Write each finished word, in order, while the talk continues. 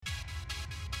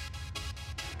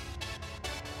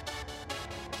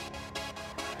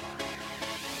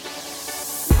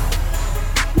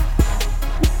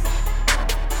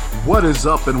What is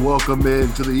up, and welcome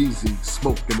in to the Easy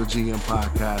Smoke and the GM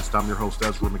podcast. I'm your host,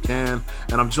 Ezra McCann,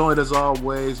 and I'm joined as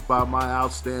always by my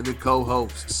outstanding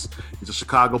co-hosts. He's a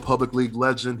Chicago Public League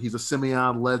legend. He's a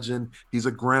Simeon legend. He's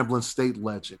a Grambling State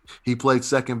legend. He played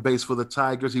second base for the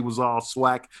Tigers. He was all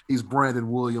swag. He's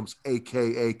Brandon Williams,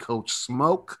 a.k.a. Coach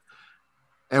Smoke.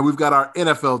 And we've got our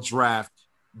NFL draft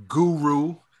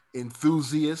guru,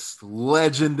 enthusiast,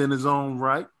 legend in his own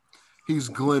right. He's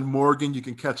Glenn Morgan. You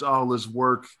can catch all his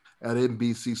work at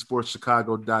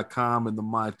NBCSportsChicago.com and the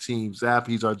My Teams app.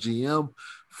 He's our GM.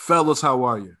 Fellas, how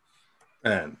are you?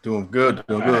 Man, doing good.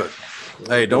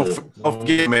 Hey, don't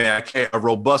forget, man, a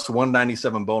robust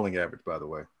 197 bowling average, by the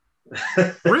way.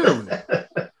 Really?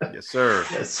 Yes, sir.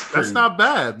 That's not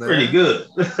bad, man. Pretty good.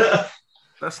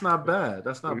 That's not bad.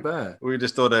 Bad. We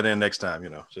just throw that in next time,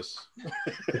 just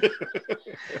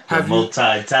have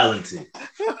multi-talented.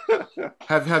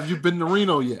 Have you been to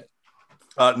Reno yet?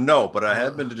 No, but I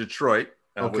have been to Detroit.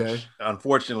 Okay. Which,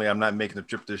 unfortunately, I'm not making the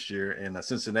trip this year. In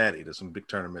Cincinnati, there's some big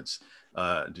tournaments.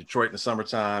 Detroit in the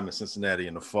summertime and Cincinnati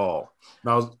in the fall.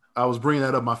 Now, I was bringing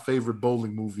that up. My favorite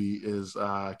bowling movie is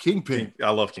Kingpin.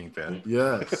 I love Kingpin.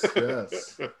 Yes.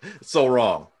 So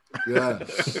wrong.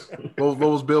 Yes. What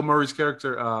was Bill Murray's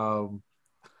character? I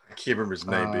can't remember his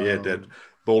name, but he had that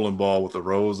bowling ball with a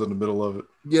rose in the middle of it.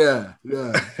 Yeah.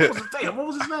 What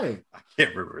was his name? I can't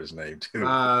remember his name too.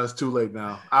 It's too late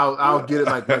now. I'll get it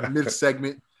like mid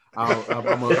segment. I'm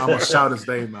gonna shout his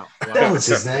name out. What was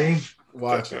his name?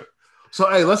 Watch it. So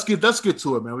hey, let's get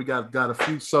to it, man. We got a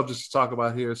few subjects to talk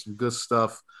about here. Some good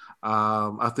stuff.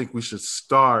 I think we should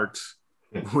start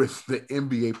with the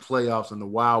NBA playoffs and the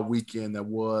wild weekend that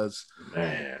was.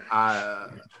 Man, I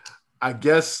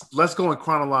guess let's go in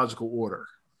chronological order.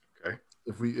 Okay.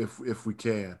 If we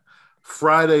can.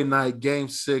 Friday night, Game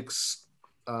 6,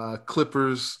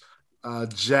 Clippers,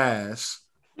 Jazz.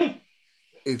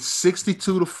 It's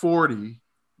 62-40.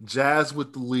 Jazz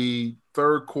with the lead.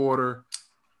 Third quarter.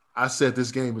 I said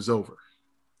this game is over.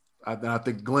 I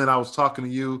think, Glenn, I was talking to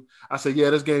you. I said,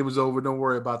 yeah, this game is over. Don't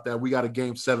worry about that. We got a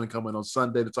Game 7 coming on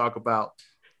Sunday to talk about.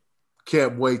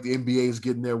 Can't wait. The NBA is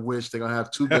getting their wish. They're going to have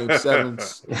 2 Game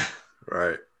 7s.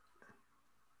 Right.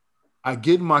 I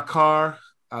get in my car.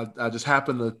 I just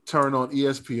happened to turn on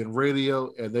ESPN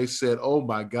radio, and they said, oh,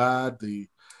 my God, the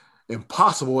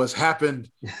impossible has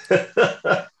happened.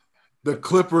 The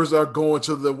Clippers are going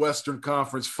to the Western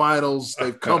Conference Finals.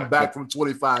 They've come back from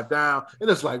 25 down. And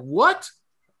it's like, what?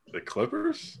 The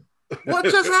Clippers? What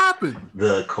just happened?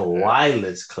 The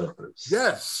Kawhi-less Clippers.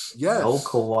 Yes. No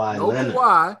Kawhi Leonard.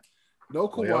 No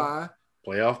Kawhi. Kawhi.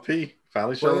 Playoff P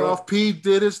finally showed up. Playoff P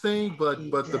did his thing, but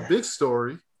the big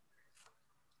story.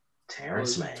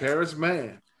 Terrence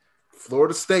Mann.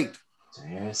 Florida State.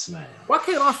 Terrence Mann. Why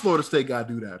can't our Florida State guy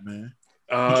do that, man?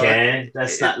 He can.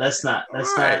 Let's not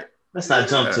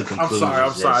jump to conclusions.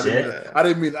 I'm sorry. I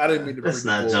didn't mean to. Let's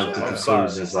not jump to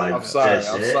conclusions like I'm sorry.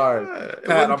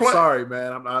 Pat, I'm sorry,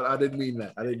 man. I didn't mean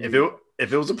that.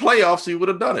 If it was a playoffs, he would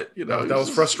have done it. That was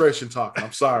frustration talking.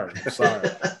 I'm sorry.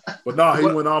 But no, he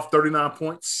went off 39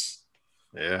 points.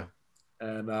 Yeah.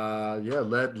 And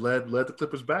led the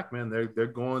Clippers back, man. They're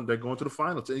going to the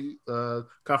finals,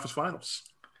 conference finals.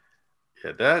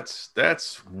 Yeah,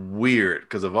 that's weird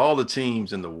because of all the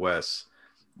teams in the West,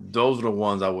 those are the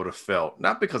ones I would have felt,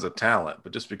 not because of talent,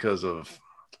 but just because of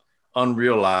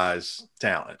unrealized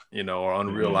talent, or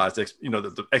unrealized,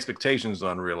 the expectations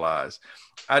are unrealized.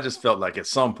 I just felt like at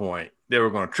some point they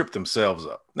were going to trip themselves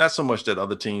up. Not so much that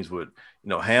other teams would,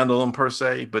 handle them per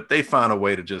se, but they find a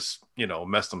way to just,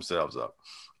 mess themselves up.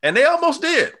 And they almost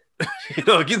did,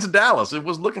 against Dallas. It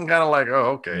was looking kind of like,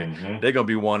 oh, okay, they're going to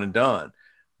be one and done.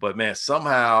 But man,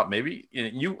 somehow maybe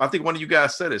I think one of you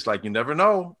guys said it's like you never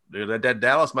know. That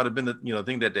Dallas might have been the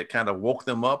thing that kind of woke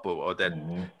them up, or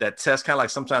that test, kind of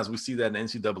like sometimes we see that in the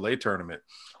NCAA tournament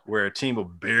where a team will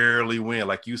barely win,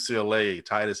 like UCLA,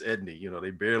 Titus Edney.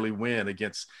 They barely win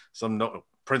against some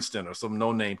Princeton or some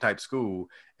no-name type school,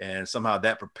 and somehow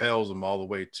that propels them all the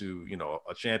way to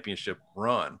a championship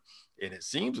run. And it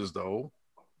seems as though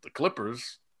the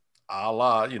Clippers, a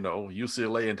la,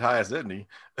 UCLA and Tyus Edney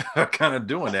are kind of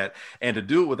doing that. And to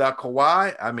do it without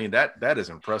Kawhi, I mean, that is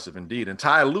impressive indeed. And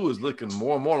Ty Lue is looking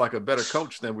more and more like a better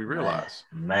coach than we realize.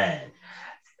 Man,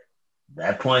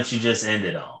 that point you just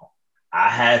ended on, I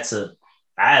had to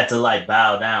like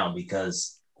bow down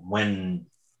because when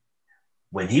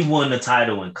he won the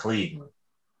title in Cleveland,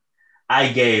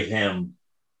 I gave him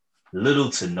little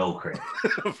to no credit.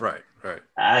 Right.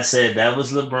 I said that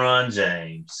was LeBron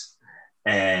James.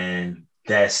 And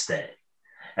that's that.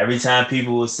 Every time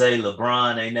people would say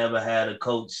LeBron ain't never had a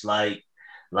coach like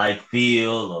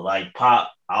Phil or like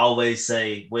Pop, I always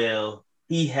say, well,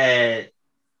 he had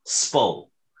Spo,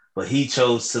 but he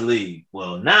chose to leave.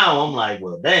 Well, now I'm like,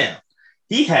 well, damn,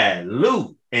 he had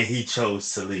Lou and he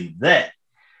chose to leave that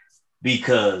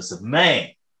because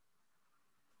man,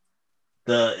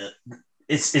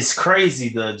 it's crazy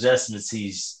the adjustments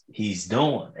he's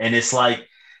doing, and it's like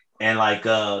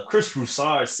Chris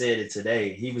Broussard said it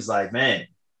today. He was like, man,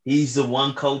 he's the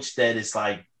one coach that is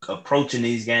like approaching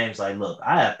these games like, look,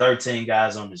 I have 13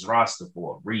 guys on this roster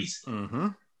for a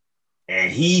reason,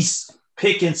 and he's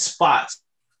picking spots,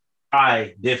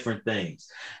 try different things.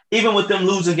 Even with them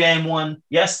losing game 1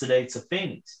 yesterday to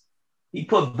Phoenix, he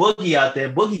put Boogie out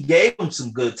there. Boogie gave him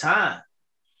some good time.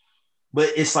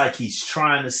 But it's like he's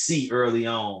trying to see early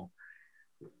on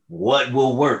what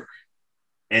will work.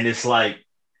 And it's like,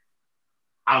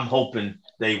 I'm hoping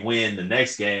they win the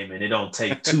next game and it don't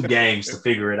take 2 games to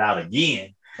figure it out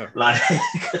again. Like,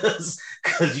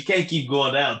 because you can't keep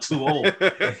going down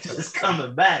 2-0 and just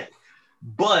coming back.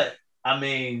 But, I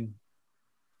mean,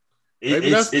 maybe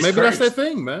that's their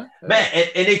thing, man. Man,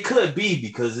 and it could be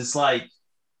because it's like,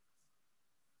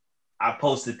 I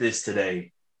posted this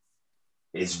today.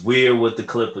 It's weird with the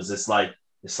Clippers. It's like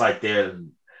they're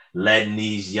letting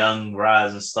these young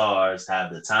rising stars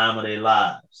have the time of their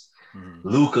lives.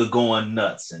 Luka going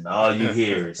nuts, and all you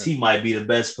hear is he might be the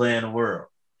best player in the world.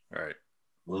 Right.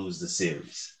 Lose the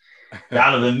series.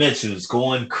 Donovan Mitchell's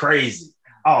going crazy.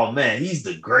 Oh man, he's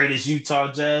the greatest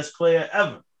Utah Jazz player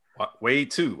ever. Wade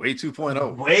 2.0.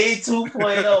 Wade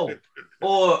 2.0.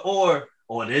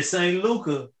 or this ain't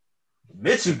Luka.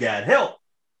 Mitchell got help.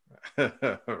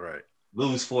 Right.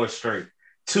 Lose 4 straight.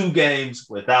 2 games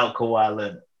without Kawhi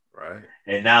Leonard. Right.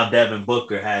 And now Devin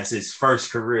Booker has his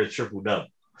first career triple-double.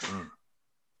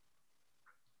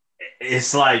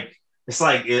 It's like,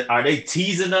 are they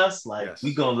teasing us? Like, yes,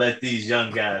 we're going to let these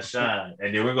young guys shine,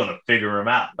 and then we're going to figure them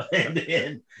out.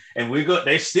 and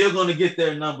they're still going to get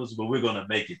their numbers, but we're going to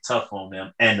make it tough on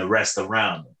them and the rest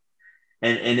around them.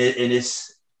 And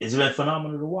it's been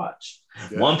phenomenal to watch.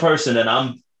 Yeah. One person that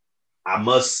I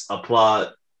must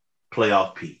applaud,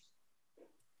 Playoff P.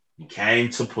 He came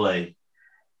to play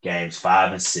games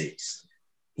 5 and 6.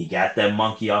 He got that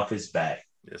monkey off his back.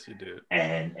 Yes, he did.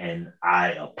 And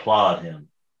I applaud him.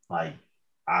 Like,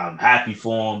 I'm happy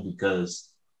for him because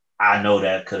I know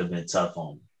that could have been tough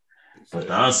on him. But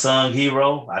the unsung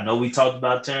hero, I know we talked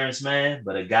about Terrence Mann,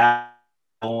 but a guy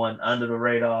going under the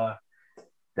radar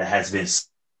that has been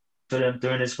for them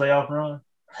during this playoff run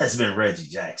has been Reggie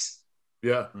Jackson.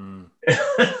 Yeah.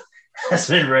 Has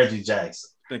been Reggie Jackson.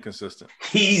 Been consistent.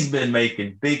 He's been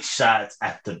making big shots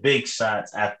after big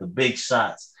shots after big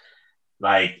shots.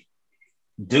 Like,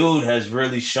 dude has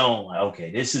really shown, like,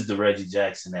 okay, this is the Reggie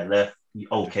Jackson that left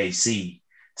OKC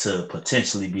to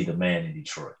potentially be the man in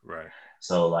Detroit. Right.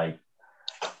 So, like,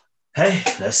 hey,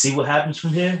 let's see what happens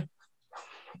from here.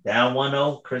 Down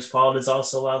 1-0. Chris Paul is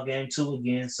also out game 2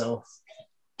 again. So,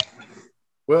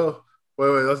 well,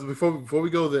 wait. Before we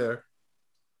go there,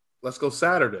 let's go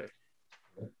Saturday.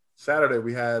 Saturday,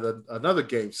 we had another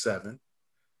game 7,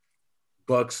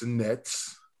 Bucks and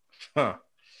Nets. Huh.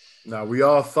 Now, we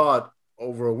all thought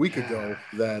over a week ago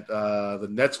that the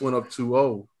Nets went up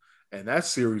 2-0, and that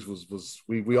series was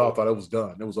we all thought it was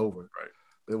done. It was over. Right.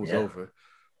 It was over.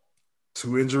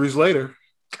 2 injuries later.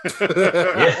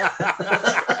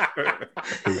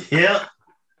 Yep.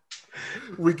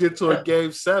 We get to a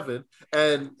game 7,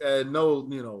 and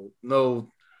no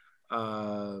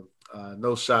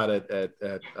shot at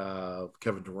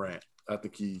Kevin Durant. I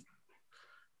think he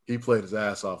played his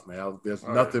ass off, man. There's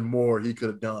nothing more he could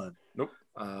have done. Nope.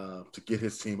 To get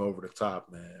his team over the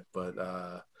top, man.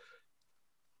 But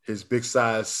his big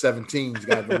size 17s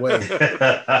got in the way.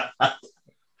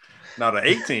 Now the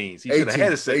 18s, he should have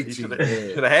had a 17. He should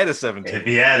have had a 17. If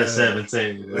he had a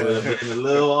 17, it would have been a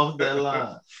little off that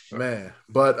line, man.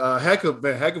 But heck of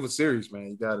a series,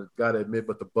 man. You gotta admit.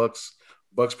 But the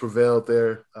Bucks prevailed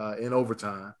there in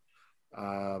overtime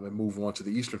and move on to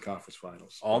the Eastern Conference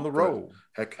Finals on the road.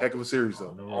 Heck of a series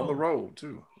though. On the road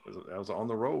too. That was an on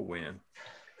the road win.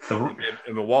 And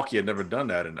Milwaukee had never done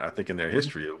that, and I think in their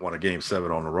history, it won a game 7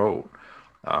 on the road.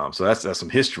 So that's some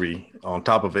history on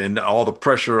top of it, and all the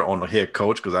pressure on the head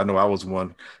coach, because I know I was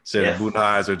one said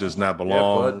Budenholzer does not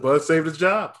belong. Yeah, Bud saved his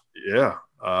job. Yeah,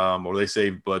 or they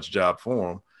saved Bud's job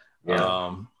for him.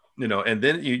 Yeah. And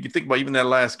then you think about even that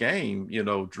last game.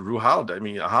 Drew Holiday. I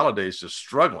mean, Holiday is just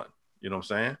struggling. You know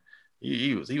what I'm saying?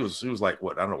 He was like,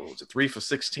 what, I don't know, was it 3 for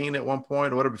 16 at one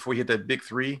point or whatever before he hit that big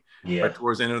 3 right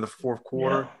towards the end of the fourth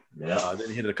quarter. Yeah. Then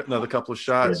he hit another couple of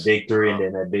shots. Big 3 and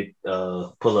then that big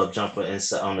pull-up jumper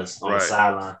on the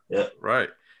sideline. Yep. Right.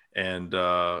 and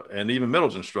even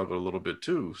Middleton struggled a little bit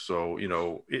too. So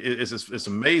it's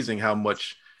amazing how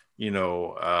much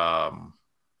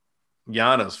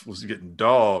Giannis was getting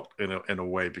dogged in a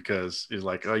way, because it's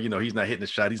like, he's not hitting the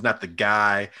shot, he's not the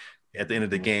guy at the end of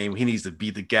the game, he needs to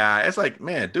be the guy. It's like,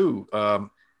 man, dude,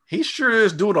 he sure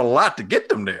is doing a lot to get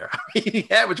them there. He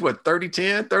averaged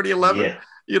 30-10, 30-11. Yeah.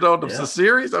 The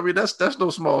series. I mean, that's no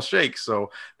small shake.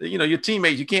 So, your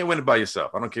teammates, you can't win it by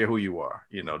yourself. I don't care who you are.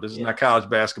 This is not college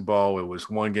basketball. It was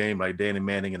one game like Danny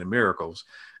Manning and the Miracles.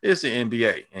 It's the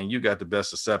NBA, and you got the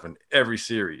best of 7 every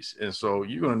series. And so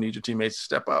you're going to need your teammates to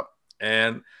step up.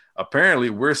 And apparently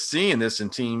we're seeing this in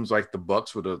teams like the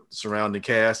Bucks, with the surrounding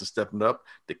cast is stepping up,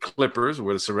 the Clippers,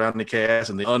 where the surrounding cast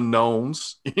and the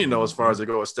unknowns, as far as they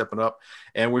go, are stepping up.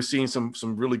 And we're seeing some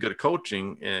really good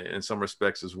coaching in some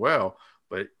respects as well.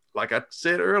 But like I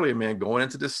said earlier, man, going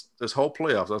into this whole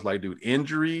playoffs, I was like, dude,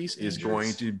 injuries is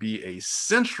going to be a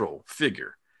central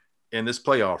figure in this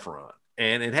playoff run.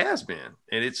 And it has been,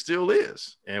 and it still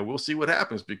is. And we'll see what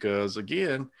happens, because,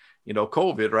 again,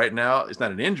 COVID right now, it's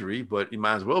not an injury, but it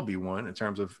might as well be one in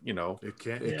terms of, it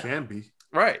can be.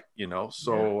 Right.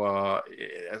 So,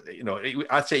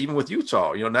 I'd say even with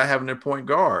Utah, not having their point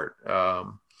guard,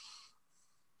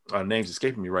 name's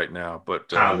escaping me right now, but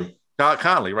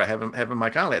Conley, right? Having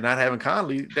Mike Conley, not having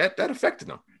Conley, that affected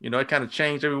them. It kind of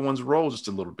changed everyone's role just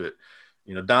a little bit.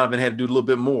 Donovan had to do a little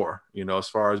bit more, as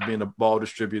far as being a ball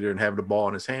distributor and having the ball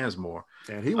in his hands more.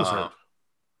 And he was hurt.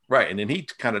 Right. And then he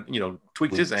kind of,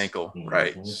 tweaked his ankle. Mm-hmm.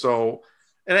 Right. So,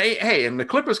 and hey, and the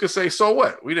Clippers could say, so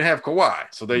what? We didn't have Kawhi.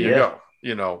 So there you go,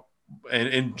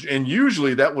 and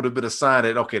usually that would have been a sign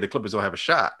that, okay, the Clippers don't have a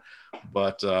shot.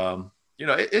 But,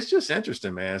 it's just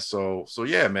interesting, man. So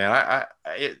yeah, man,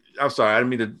 I'm sorry. I didn't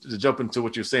mean to jump into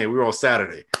what you're saying. We were on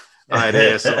Saturday. All right,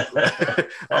 there. So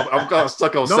I'm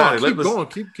stuck on Saturday.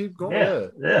 Keep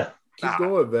going. Yeah. Keep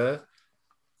going, man.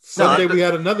 Sunday we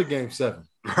had another game 7.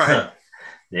 Right.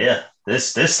 Yeah.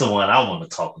 This the one I want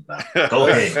to talk about. Go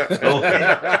ahead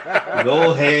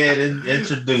and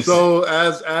introduce. So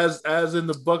as in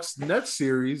the Bucks Nets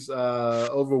series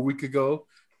over a week ago,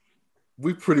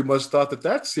 we pretty much thought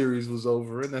that series was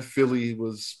over and that Philly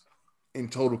was in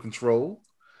total control.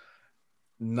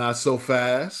 Not so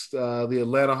fast. The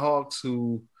Atlanta Hawks,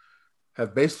 who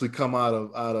have basically come out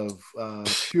of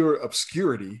pure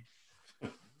obscurity,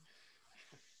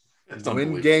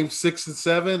 win game 6 and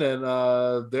 7, and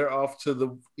they're off to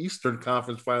the Eastern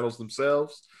Conference Finals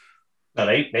themselves. No,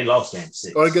 they lost game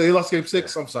 6. Oh, they lost game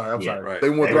 6. I'm sorry. Right. They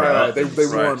won. They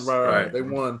won. Right.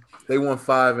 They won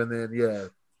 5, and then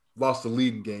lost the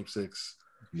lead in game 6.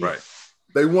 Right.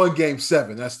 They won game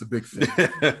 7. That's the big thing.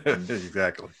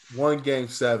 Exactly. Won game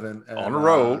 7 and, on the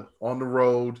road. On the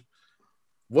road.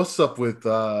 What's up with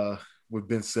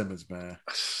Ben Simmons, man?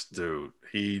 Dude,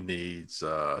 he needs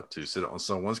to sit on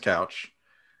someone's couch,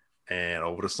 and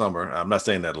over the summer, I'm not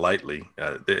saying that lightly,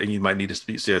 you might need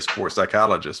to see a sports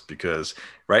psychologist, because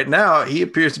right now he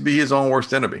appears to be his own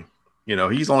worst enemy.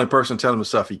 He's the only person telling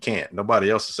himself he can't. Nobody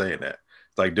else is saying that.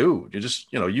 It's like, dude, you just,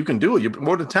 you can do it. You're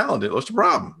more than talented. What's the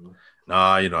problem?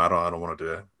 Nah, I don't want to do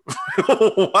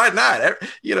that. Why not?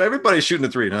 Everybody's shooting a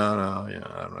 3. No,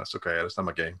 that's okay. That's not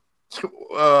my game.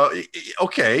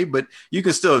 Okay, but you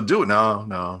can still do it.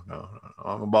 No.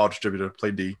 I'm a ball distributor.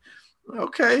 Play D.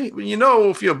 Okay,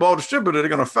 if you're a ball distributor, they're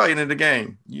gonna foul you in the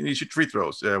game. You need to shoot free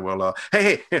throws. Yeah, well,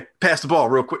 hey, pass the ball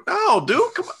real quick. No,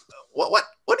 dude, come on. What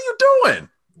are you doing?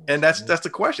 And that's the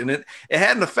question. It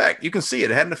had an effect. You can see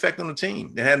it. It had an effect on the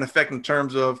team. It had an effect in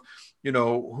terms of,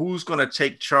 who's going to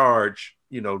take charge,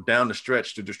 down the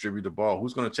stretch to distribute the ball.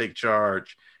 Who's going to take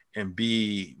charge and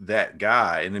be that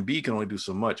guy? And then B can only do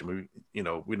so much. I mean,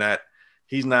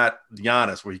 he's not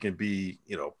Giannis where he can be,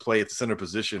 play at the center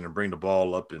position and bring the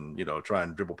ball up and, try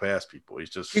and dribble past people. He's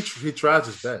just, he tries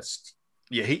his best.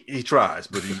 Yeah, he tries,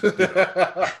 but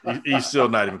he's still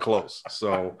not even close.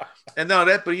 So, and now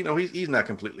that, but he's not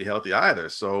completely healthy either.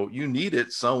 So you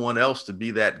needed someone else to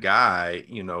be that guy,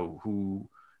 who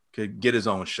could get his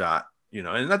own shot.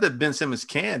 And not that Ben Simmons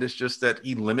can't. It's just that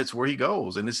he limits where he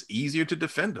goes, and it's easier to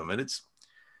defend him. And it's,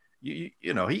 you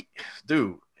can't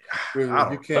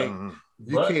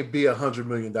be $100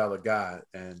 million guy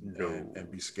and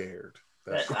be scared.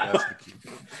 That's the key.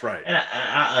 Right. And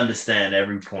I understand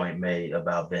every point made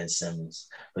about Ben Simmons,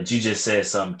 but you just said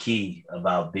something key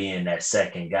about being that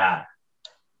second guy.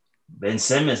 Ben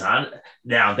Simmons,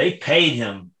 now they paid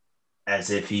him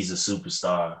as if he's a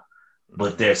superstar,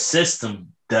 but their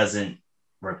system doesn't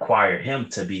require him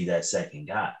to be that second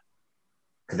guy.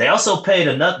 Because they also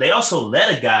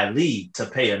let a guy leave to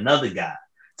pay another guy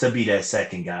to be that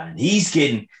second guy. And he's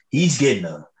getting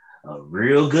a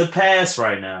real good pass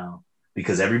right now.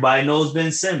 because everybody knows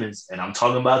Ben Simmons, and I'm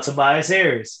talking about Tobias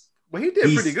Harris. Well, he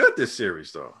did pretty good this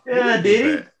series, though. Yeah,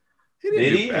 did he? He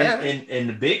didn't do bad. In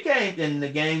the big game, in the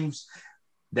games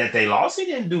that they lost, he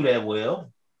didn't do that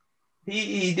well.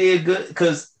 He did good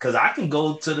because I can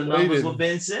go to the numbers with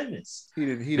Ben Simmons. He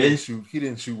didn't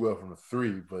shoot well from the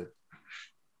three, but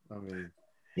I mean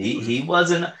he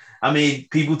wasn't. I mean,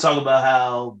 people talk about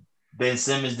how Ben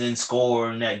Simmons didn't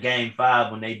score in that game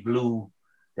 5 when they blew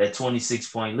that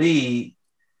 26-point lead,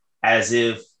 as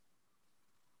if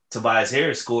Tobias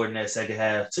Harris scored in that second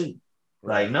half too.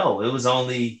 Like, no, it was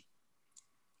only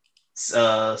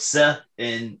Seth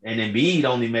and Embiid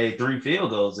only made 3 field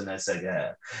goals in that second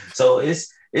half. So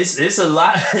it's a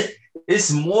lot.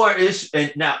 It's more ish.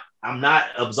 And now I'm not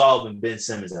absolving Ben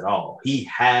Simmons at all. He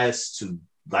has to,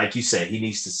 like you said, he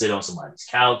needs to sit on somebody's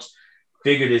couch,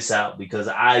 figure this out, because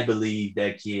I believe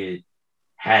that kid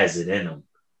has it in him.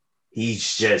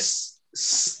 He's just,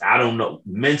 I don't know,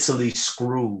 mentally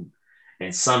screwed,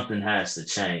 and something has to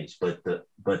change. But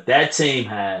that team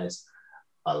has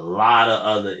a lot of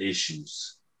other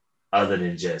issues other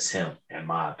than just him, in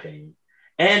my opinion.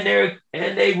 And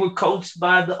they were coached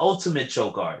by the ultimate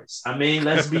choke artist. I mean,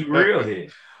 let's be real here.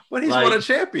 But he's won a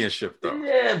championship, though.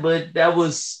 Yeah, but that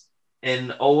was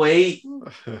in 08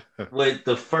 with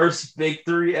the first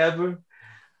victory ever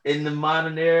in the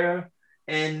modern era.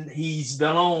 And he's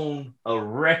been on a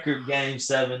record game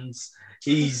 7s.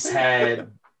 He's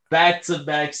had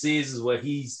back-to-back seasons where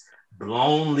he's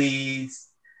blown leads.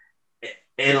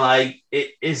 And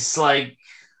it's like,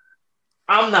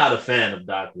 I'm not a fan of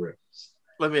Doc Rivers.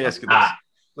 Let me ask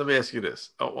you this.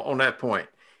 On that point,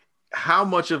 how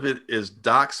much of it is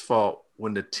Doc's fault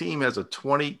when the team has two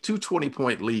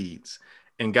 20-point leads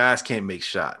and guys can't make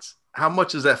shots? How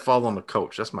much does that fall on the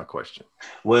coach? That's my question.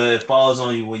 Well, it falls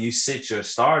on you when you sit your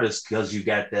starters because you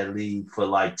got that lead for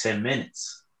like 10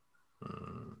 minutes.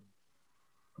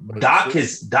 Doc,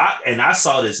 and I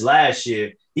saw this last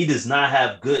year, he does not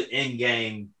have good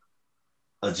in-game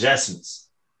adjustments.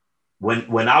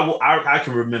 When I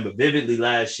can remember vividly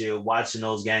last year watching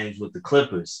those games with the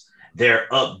Clippers,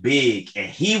 they're up big, and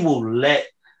he will let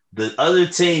the other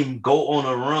team go on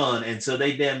a run until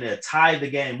they damn near tie the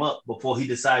game up before he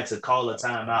decides to call a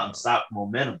timeout and stop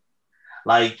momentum.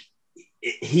 Like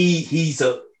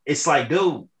it's like,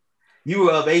 dude, you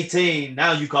were up 18,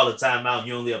 now you call a timeout and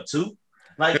you're only up 2.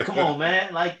 Like, come on,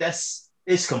 man. Like,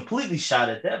 it's completely shot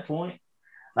at that point.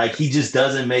 Like, he just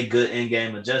doesn't make good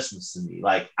in-game adjustments to me.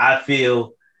 Like, I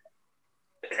feel,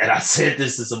 and I said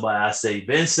this to somebody, I say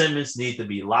Ben Simmons needs to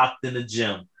be locked in the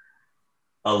gym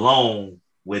alone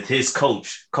with his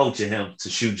coach coaching him to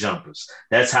shoot jumpers.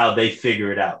 That's how they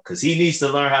figure it out, because he needs to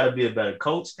learn how to be a better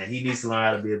coach and he needs to learn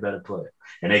how to be a better player,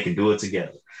 and they can do it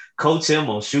together. Coach him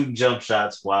on shooting jump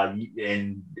shots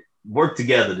and work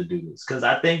together to do this, because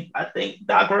I think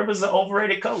Doc Rivers is an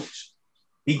overrated coach.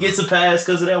 He gets a pass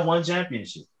because of that one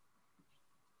championship.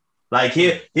 Like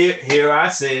here I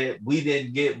said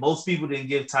most people didn't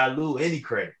give Ty Lue any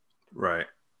credit. Right.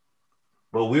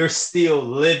 But we're still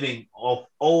living off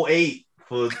 08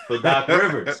 for Doc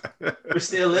Rivers. We're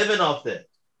still living off that.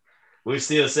 We're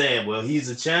still saying, well, he's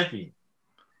a champion.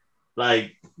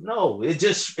 Like, no, it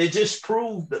just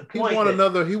proved the point.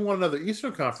 He won another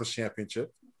Eastern Conference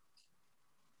championship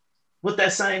with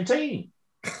that same team.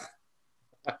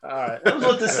 All right. It was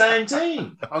with the same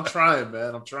team. I'm trying,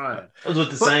 man. I'm trying. It was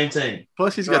with the same team.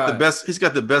 Plus, he's got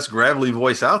the best gravelly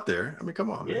voice out there. I mean,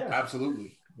 come on. Yeah, man.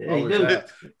 Absolutely. Yeah, he do.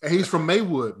 And he's from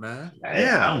Maywood, man.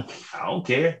 Yeah, I don't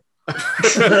care.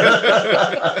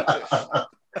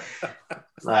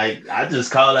 Like, I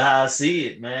just call it how I see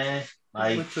it, man.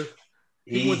 Like,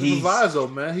 he went to Proviso,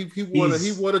 man. He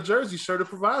wore a jersey shirt at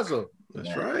Proviso. That's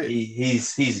man, right.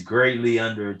 He's greatly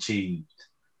underachieved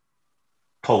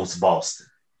post Boston.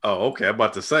 Oh, okay. I'm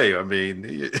about to say. I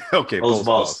mean, okay, post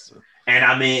Boston. And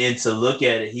I mean, and to look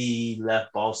at it, he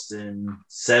left Boston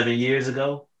 7 years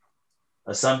ago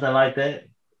or something like that,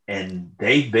 and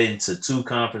they've been to 2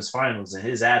 conference finals in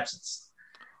his absence.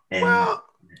 And well,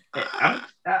 but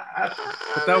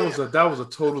that was a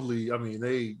totally. I mean,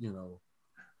 they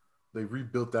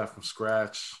rebuilt that from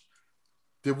scratch.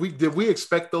 Did we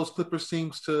expect those Clippers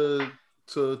teams to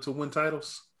win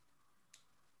titles?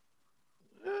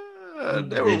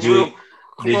 Did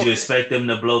you expect them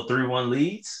to blow 3-1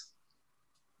 leads?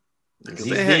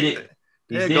 They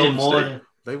did more than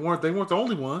they weren't the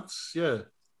only ones. Yeah.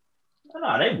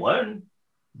 No, they weren't.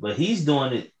 But he's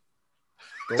doing it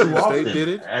too often. Did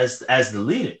it as the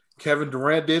leader. Kevin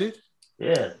Durant did it.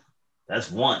 Yeah,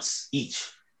 that's once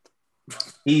each.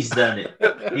 He's done it.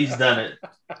 He's done it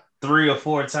 3 or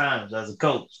 4 times as a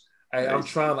coach. Hey, I'm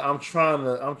trying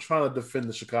to defend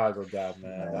the Chicago guy,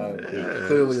 man.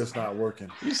 Clearly, it's not working.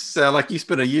 You sound like you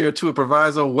spent a year or two at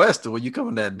Proviso West when you come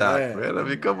in that doc, man. I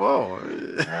mean, come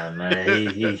on.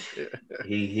 Man,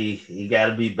 he got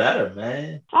to be better,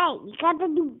 man. Hey, you got to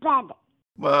do better.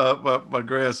 My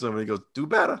grandson, when he goes, do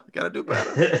better. You got to do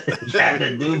better. Got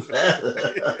to do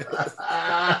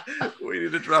better. We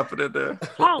need to drop it in there.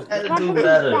 Hey, you got to do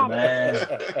better, man.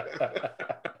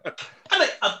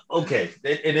 Okay,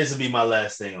 and this will be my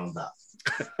last thing on Doc.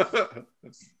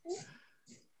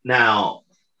 Now,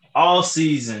 all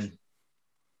season,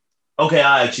 okay,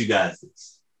 I'll ask you guys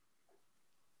this.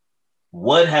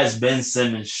 What has Ben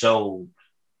Simmons showed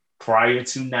prior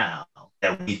to now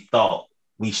that we thought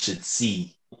we should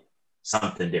see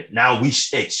something different? Now, we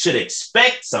should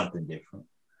expect something different,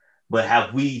 but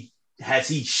has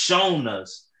he shown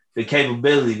us the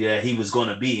capability that he was going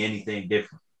to be anything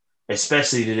different,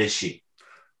 especially to this year?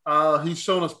 He's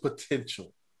shown us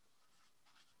potential.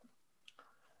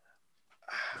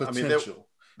 Potential.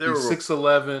 I mean, he's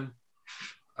 6'11".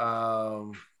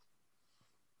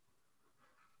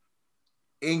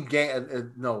 In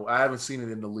game, no, I haven't seen it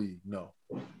in the league. No,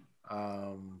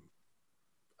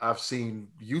 I've seen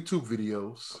YouTube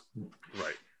videos.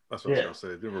 Right, that's what I was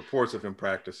gonna say. The reports of him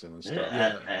practicing and stuff.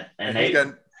 Yeah. And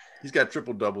he's got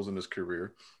triple doubles in his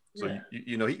career. So,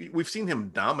 we've seen him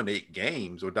dominate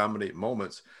games or dominate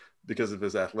moments because of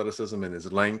his athleticism and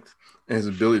his length and his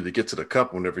ability to get to the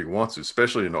cup whenever he wants to,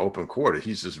 especially in the open court.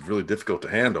 He's just really difficult to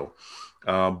handle.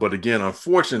 But again,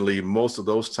 unfortunately, most of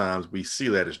those times we see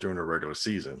that is during the regular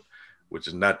season, which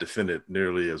is not defended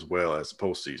nearly as well as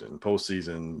postseason.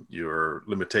 Postseason, your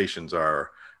limitations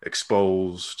are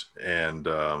exposed and,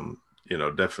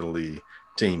 definitely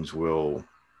teams will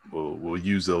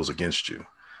use those against you.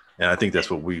 And I think that's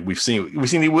what we've seen.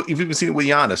 We've even seen it with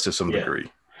Giannis to some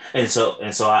degree. And so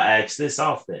I asked this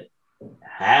off that.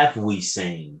 Have we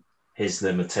seen his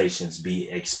limitations be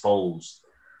exposed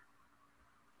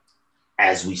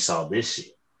as we saw this year?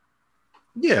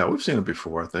 Yeah, we've seen it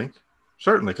before, I think.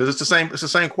 Certainly, because it's the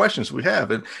same questions we have.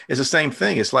 And it's the same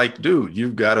thing. It's like, dude,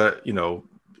 you've got to,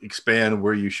 expand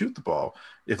where you shoot the ball.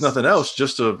 If nothing else,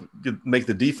 just to make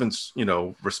the defense,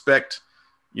 respect,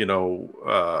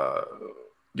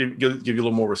 give you a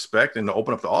little more respect and to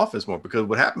open up the offense more, because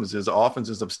what happens is the offense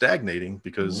ends up stagnating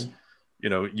because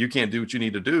you can't do what you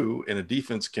need to do, and the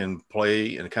defense can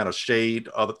play and kind of shade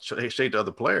to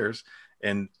other players,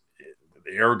 and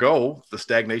ergo the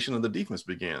stagnation of the defense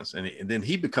begins, and then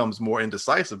he becomes more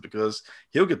indecisive because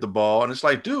he'll get the ball and it's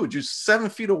like, dude, you're 7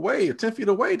 feet away or 10 feet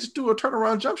away, just do a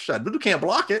turnaround jump shot. Dude can't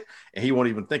block it, and he won't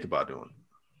even think about doing it.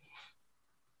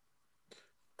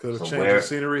 Could a change of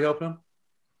scenery help him?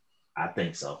 I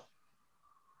think so.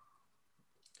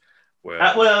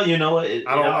 Well, you know what?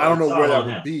 I don't know where that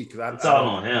would be because it's all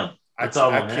on him. It's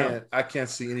all on him. I can't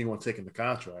see anyone taking the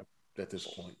contract at this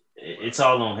point. It's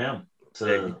all on him.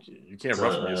 You can't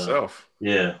run from yourself.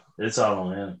 Yeah, it's all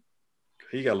on him.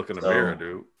 He got to look in the mirror,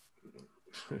 dude.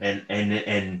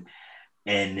 And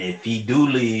if he do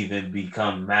leave and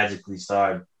magically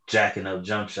start jacking up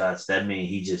jump shots, that means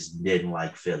he just didn't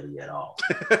like Philly at all.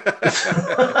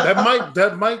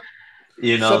 that might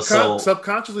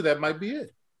subconsciously that might be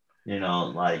it.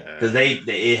 Because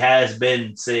it has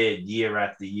been said year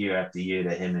after year after year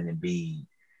that him and Embiid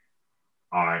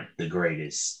aren't the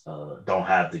greatest, don't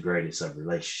have the greatest of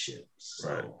relationships.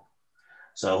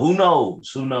 So who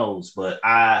knows? But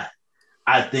I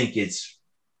think it's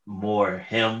more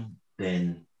him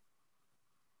than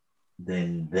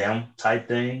them type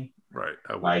thing.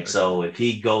 Right. So if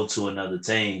he go to another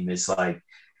team, it's like,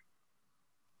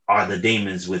 are the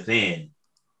demons within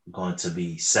going to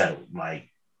be settled?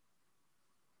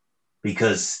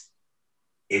 Because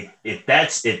if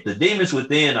the demons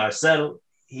within are settled,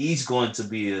 he's going to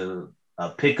be a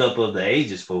pickup of the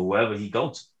ages for whoever he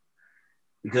goes to,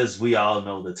 because we all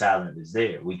know the talent is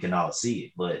there. We can all see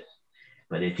it. But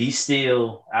if he's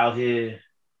still out here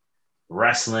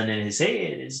wrestling in his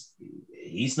head,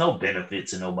 he's no benefit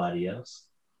to nobody else.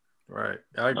 Right.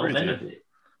 I agree with you.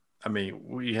 I mean,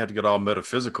 we had to get all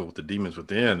metaphysical with the demons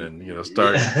within and,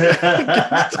 start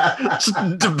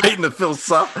debating the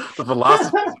philosophy of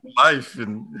life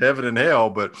and heaven and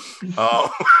hell. But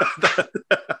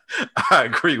I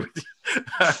agree with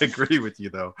you,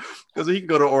 though, because he can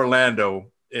go to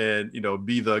Orlando and,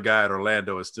 be the guy at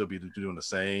Orlando and still be doing the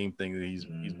same thing that he's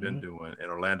been doing.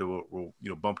 And Orlando will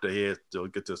bump their head till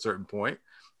get to a certain point.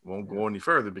 Won't go any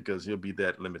further because he'll be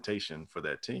that limitation for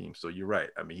that team. So you're right.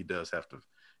 I mean, he does have to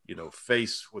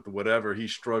face with whatever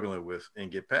he's struggling with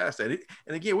and get past that.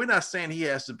 And again, we're not saying he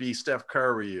has to be Steph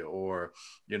Curry or,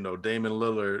 Damian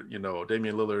Lillard,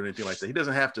 or anything like that. He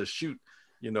doesn't have to shoot,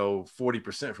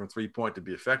 40% from 3-point to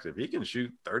be effective. He can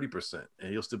shoot 30%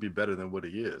 and he'll still be better than what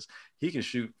he is. He can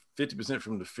shoot 50%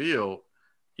 from the field.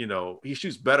 He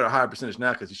shoots better, a higher percentage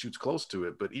now because he shoots close to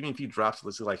it. But even if he drops,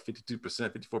 let's say like 52%,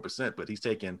 54%, but he's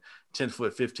taking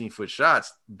 10-foot, 15-foot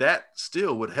shots, that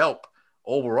still would help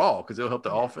overall because it'll help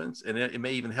the offense. And it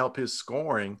may even help his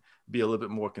scoring be a little bit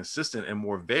more consistent and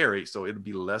more varied. So it'll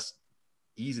be less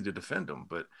easy to defend him.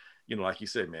 But, like you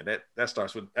said, man, that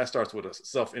starts with a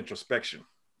self-introspection.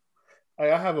 I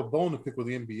have a bone to pick with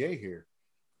the NBA here.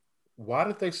 Why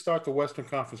did they start the Western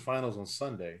Conference Finals on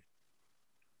Sunday?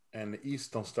 And the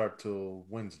East don't start till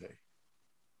Wednesday.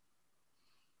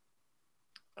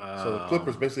 So the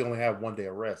Clippers basically only have 1 day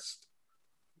of rest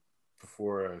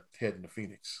before heading to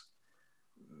Phoenix.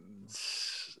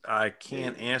 I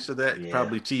can't answer that. Yeah.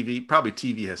 Probably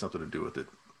TV has something to do with it.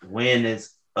 When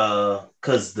is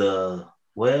because the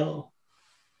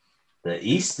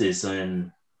East is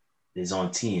on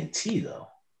TNT though.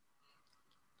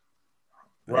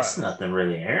 Right. There's nothing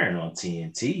really airing on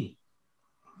TNT.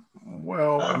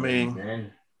 Well, I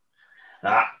mean,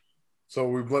 so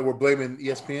we're blaming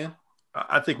ESPN.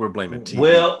 I think we're blaming TV.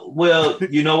 Well,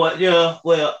 you know what? Yeah,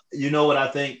 well, you know what I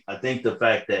think. I think the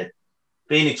fact that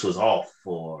Phoenix was off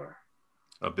for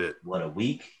a bit. What, a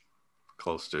week?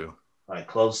 Close to,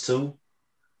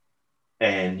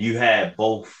 and you had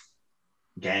both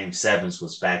game sevens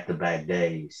was back-to-back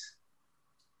days.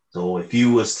 So if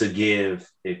you was to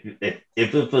give, if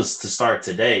it was to start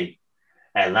today,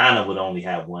 Atlanta would only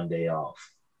have 1 day off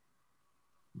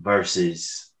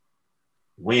versus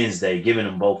Wednesday, giving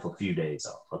them both a few days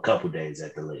off, a couple days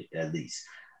at least.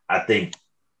 I think.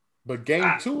 But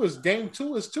game two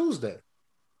is Tuesday.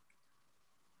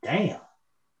 Damn.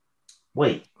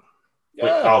 Wait.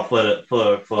 Yeah. For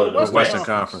the Western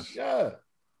Conference. Yeah.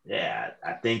 Yeah,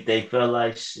 I think they felt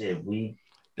like shit.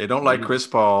 They don't like Chris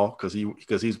Paul because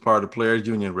he's part of the Players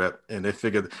Union rep, and they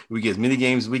figured we get as many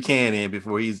games as we can in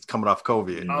before he's coming off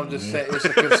COVID. I'm just saying it's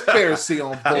a conspiracy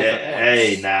on both.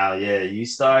 You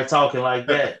start talking like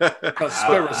that.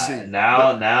 Conspiracy.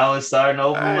 Now it's starting to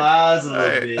open my eyes a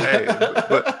little bit.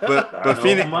 But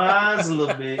Phoenix, my eyes a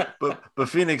little bit. But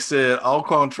Phoenix said, "Au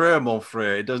contraire, mon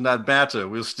frère, it does not matter.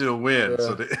 We'll still win."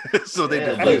 Yeah. So they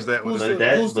confused that with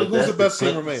who's the best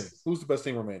team remaining? Who's the best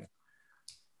team remaining?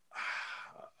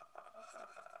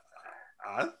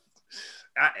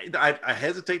 I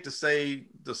hesitate to say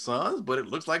the Suns, but it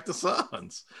looks like the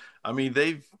Suns. I mean,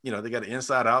 they got an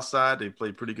inside outside. They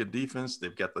play pretty good defense.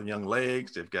 They've got the young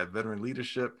legs. They've got veteran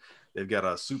leadership. They've got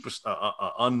a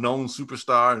unknown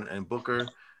superstar and Booker.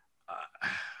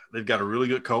 They've got a really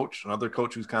good coach, another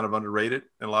coach who's kind of underrated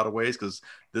in a lot of ways because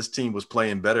this team was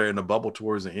playing better in the bubble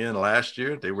towards the end last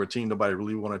year. They were a team nobody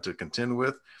really wanted to contend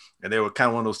with. And they were kind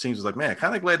of one of those teams was like, man,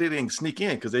 kind of glad they didn't sneak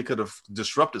in because they could have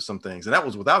disrupted some things. And that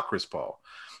was without Chris Paul.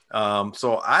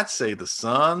 So I'd say the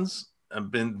Suns.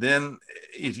 Then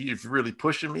if you're really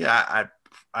pushing me, I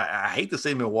hate to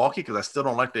say Milwaukee because I still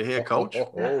don't like their head coach.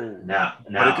 Now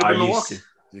are Milwaukee.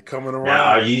 You're coming around.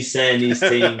 Now, are you saying these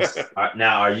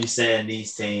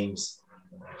teams?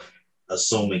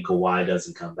 Assuming Kawhi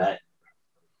doesn't come back,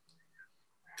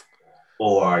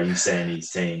 or are you saying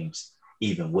these teams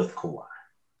even with Kawhi?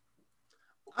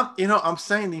 I'm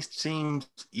saying these teams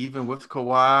even with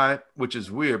Kawhi, which is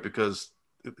weird because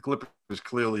the Clippers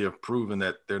clearly have proven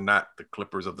that they're not the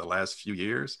Clippers of the last few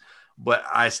years. But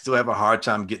I still have a hard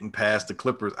time getting past the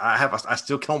Clippers. I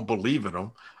still don't believe in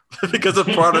them. Because a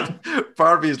part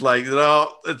of me is like,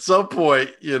 at some point,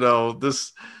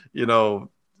 this,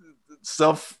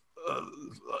 self,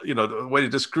 the way to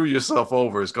just screw yourself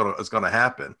over is gonna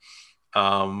happen.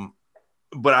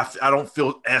 But I don't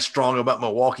feel as strong about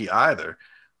Milwaukee either.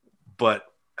 But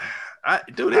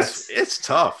it's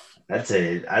tough. I'd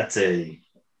say,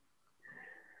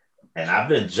 and I've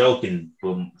been joking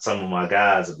with some of my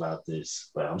guys about this,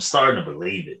 but I'm starting to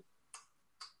believe it.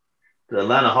 The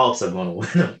Atlanta Hawks are going to win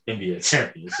the NBA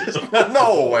championship.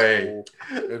 No way.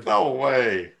 No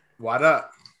way. Why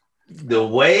not? The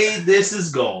way this is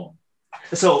going.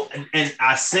 So, and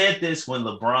I said this when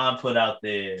LeBron put out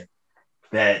there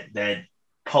that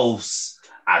post,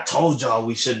 I told y'all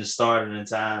we shouldn't have started in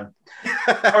time.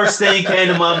 First thing came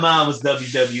to my mind was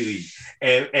WWE.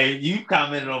 And you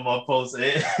commented on my post.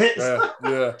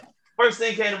 Yeah. First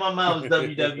thing came to my mind was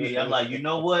WWE. I'm like, you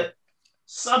know what?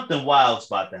 Something wild's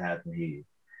about to happen here.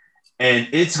 And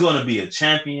it's going to be a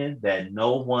champion that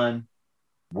no one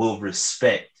will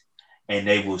respect. And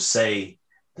they will say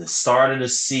the start of the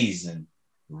season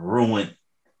ruined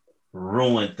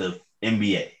ruined the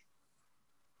NBA.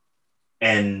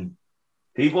 And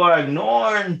people are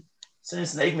ignoring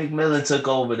since Nate McMillan took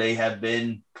over, they have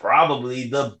been probably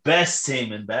the best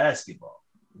team in basketball,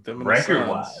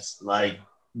 record-wise. Like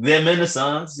them and the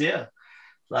Suns, yeah.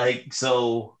 Like,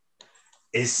 so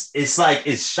it's like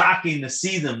it's shocking to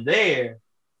see them there,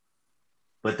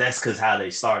 but that's because how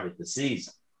they started the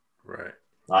season. Right.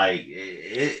 Like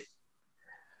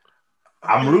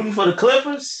I'm rooting for the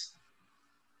Clippers,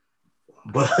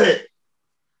 but hey,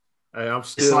 I'm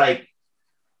still it's like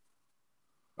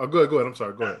oh, go ahead. I'm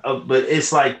sorry. Go ahead. But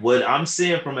it's like what I'm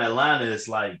seeing from Atlanta is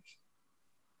like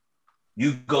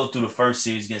you go through the first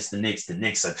series against the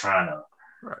Knicks are trying to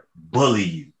bully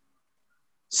you.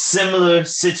 Similar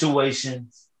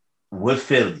situations with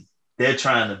Philly. They're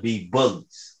trying to be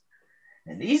bullies.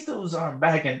 And these dudes aren't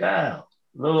backing down.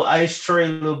 Little Ice Tray,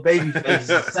 little babyface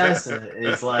assassin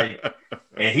is like,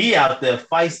 and he out there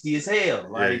feisty as hell.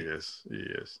 Like, he is.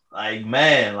 Like,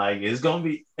 man, like it's gonna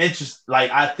be interesting.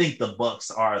 Like, I think the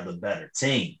Bucks are the better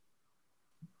team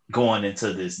going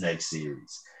into this next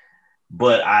series,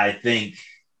 but I think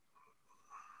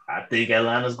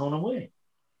Atlanta's gonna win.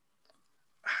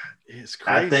 It's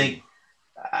crazy.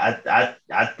 I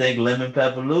think Lemon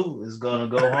Pepper Lou is gonna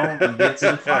go home and get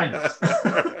to the finals.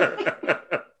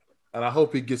 And I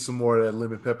hope he gets some more of that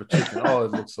lemon pepper chicken. Oh,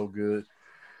 it looks so good.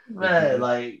 Man,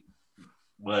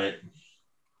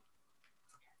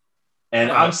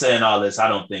 I'm saying all this. I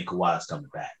don't think Kawhi's coming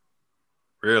back.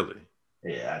 Really?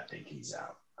 Yeah, I think he's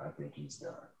out. I think he's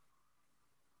done.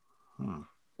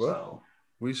 Well,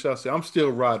 we shall see. I'm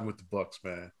still riding with the Bucks,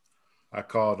 man. I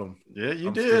called them. Yeah,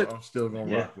 you did. I'm still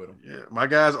gonna rock with them. Yeah,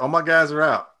 all my guys are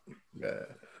out. Yeah,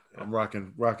 I'm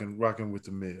rocking with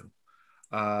the mill.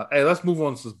 Hey, let's move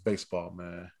on to baseball,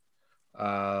 man.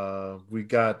 We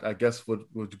got, I guess, what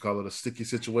would you call it, a sticky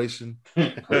situation?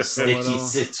 A sticky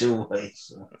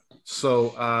situation.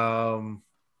 So,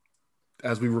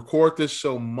 as we record this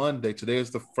show Monday, today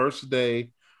is the first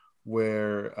day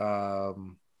where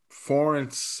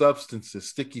foreign substances,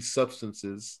 sticky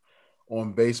substances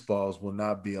on baseballs will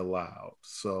not be allowed.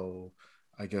 So,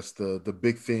 I guess the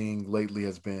big thing lately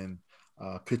has been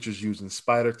pitchers using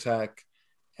spider tack.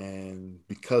 And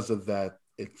because of that,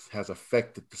 it has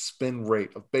affected the spin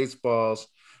rate of baseballs,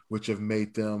 which have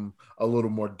made them a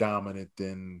little more dominant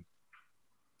than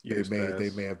they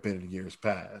may have been in years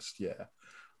past. Yeah.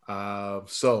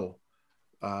 So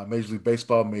Major League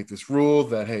Baseball made this rule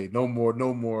that, hey, no more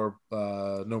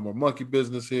monkey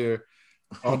business here.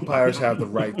 Umpires have the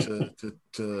right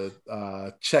to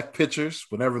check pitchers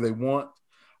whenever they want.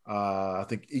 I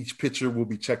think each pitcher will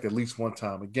be checked at least one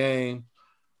time a game.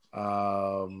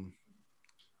 And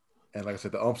like I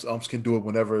said, the umps can do it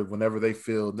whenever they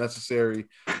feel necessary.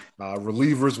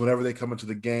 Relievers, whenever they come into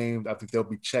the game, I think they'll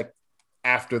be checked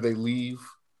after they leave.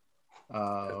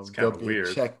 They'll be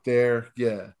weird. Checked there.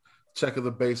 Yeah. Check of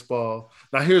the baseball.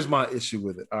 Now here's my issue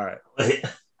with it. All right.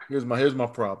 Here's my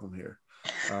problem here.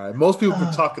 All right. Most people have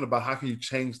been talking about how can you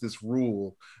change this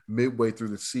rule midway through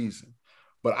the season.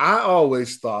 But I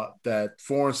always thought that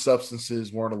foreign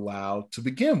substances weren't allowed to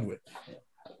begin with.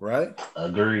 Right?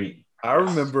 Agreed. I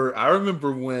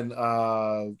remember when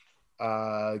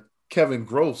Kevin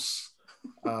Gross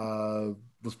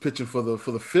was pitching for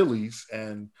the Phillies,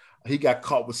 and he got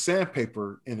caught with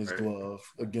sandpaper in his glove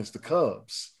against the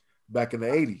Cubs back in the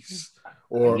 80s.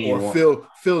 Or Phil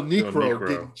Niekro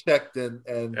getting checked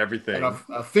and everything, and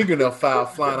a fingernail file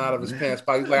flying out of his pants.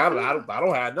 He's like, I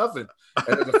don't have nothing.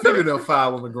 And there's a fingernail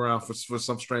file on the ground for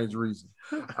some strange reason.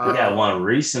 We got one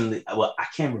recently. Well, I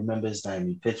can't remember his name.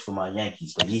 He pitched for my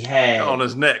Yankees, but he had on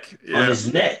his neck. Yeah. On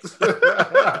his neck.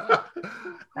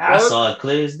 I saw it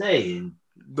clear as day.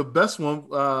 The best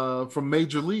one from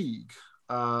Major League.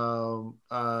 Harris.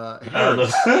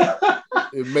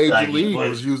 In Major League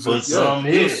was using put some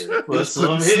here. Put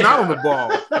some here. Snot on the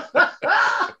ball.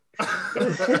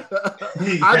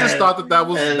 I just thought that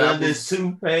was this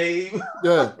toupee.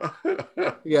 Yeah.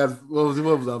 Yeah. What was a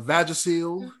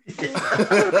Vagisil?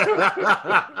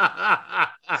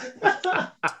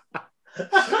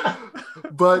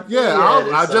 But yeah,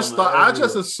 I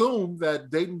just assumed that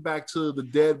dating back to the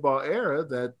dead ball era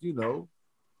that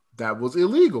that was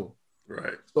illegal.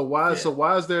 Right. So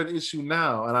why is there an issue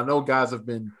now? And I know guys have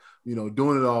been,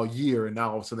 doing it all year, and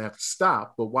now all of a sudden they have to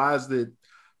stop. But why is it?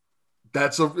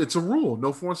 It's a rule.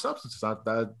 No foreign substances. I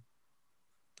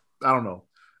don't know.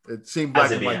 It seemed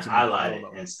like it being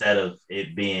highlighted instead of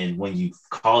it being when you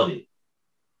called it,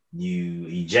 you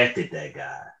ejected that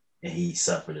guy and he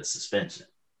suffered a suspension.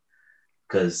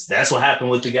 Because that's what happened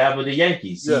with the guy with the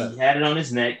Yankees. Yeah. He had it on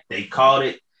his neck. They called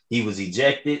it. He was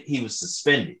ejected. He was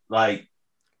suspended. Like,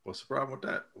 What's the problem with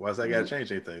that? Why's that got to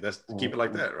change anything? That's keep it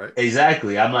like that, right?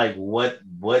 Exactly. I'm like,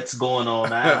 what's going on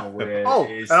now? Where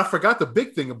and I forgot the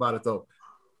big thing about it though.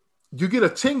 You get a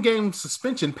 10-game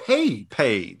suspension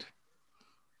paid.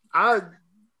 It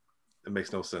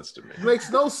makes no sense to me. It makes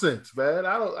no sense, man.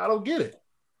 I don't get it.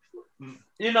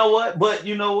 You know what? But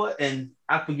you know what? And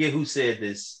I forget who said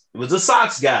this. It was a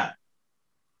Sox guy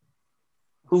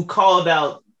who called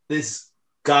out this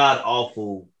god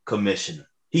awful commissioner.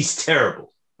 He's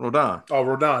terrible. Rodon. Oh,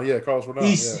 Rodon. Yeah, Carlos Rodon.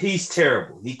 He's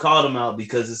terrible. He called him out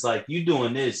because it's like you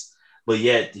doing this, but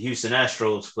yet the Houston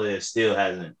Astros player still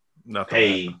hasn't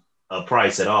paid a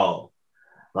price at all.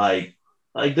 Like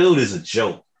dude is a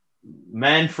joke.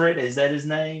 Manfred, is that his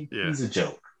name? Yeah. He's a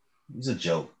joke. He's a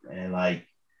joke. And like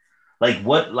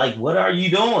what are you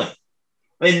doing?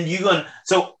 And you're gonna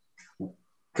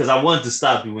because I wanted to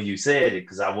stop you when you said it,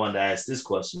 because I wanted to ask this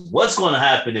question. What's gonna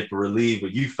happen if a reliever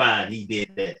you find he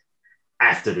did that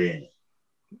after the inning?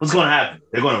 What's gonna happen?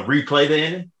 They're gonna replay the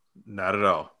inning? Not at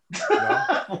all.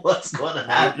 No. What's gonna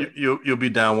happen? You'll be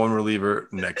down one reliever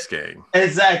next game.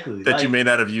 Exactly. That you may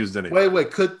not have used anyway.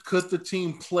 Wait. Could the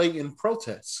team play in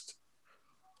protest?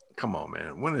 Come on,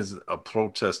 man. When is a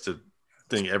protested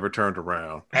thing ever turned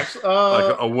around? Like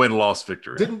a win-loss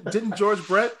victory. Didn't George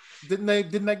Brett? Didn't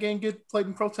that game get played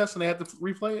in protest and they had to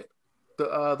replay it?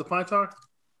 The Pine Tar?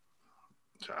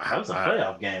 That was a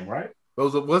playoff game, right?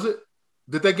 Was it?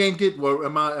 Did that game get? Well,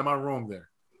 am I wrong there?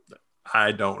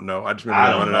 I don't know. I just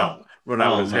remember running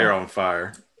out with his hair on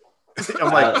fire.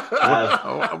 I'm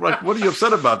like, what are you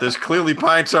upset about? There's clearly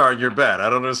pine tar in your bat. I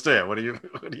don't understand. What are you?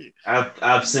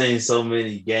 I've seen so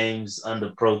many games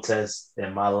under protest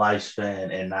in my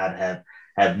lifespan, and I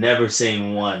have never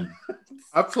seen one.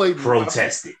 I played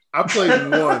protested. I played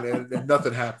one, and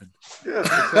nothing happened. Yeah,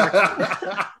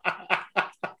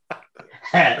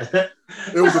 exactly.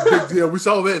 It was a big deal. We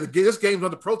saw that this game's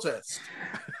under protest.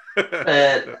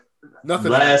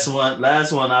 Nothing. Last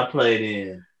one I played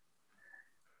in.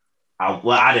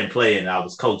 I didn't play it. I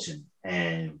was coaching,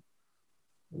 and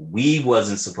we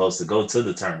wasn't supposed to go to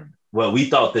the tournament. Well, we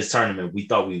thought this tournament, we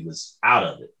thought we was out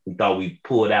of it. We thought we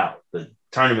pulled out. The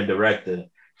tournament director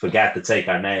forgot to take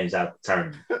our names out the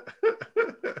tournament.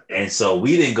 And so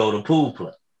we didn't go to pool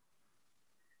play.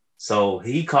 So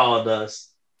he called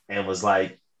us and was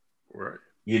like, right,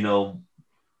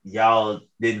 y'all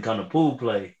didn't come to pool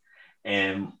play.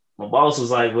 And my boss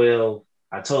was like, well,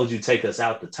 I told you take us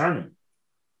out the tournament.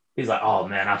 He's like, oh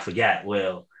man, I forgot.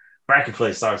 Well, bracket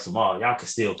play starts tomorrow. Y'all can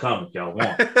still come if y'all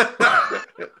want.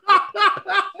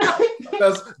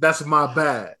 That's my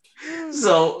bad.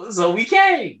 So we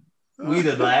came. We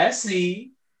the last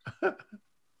seed.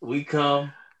 We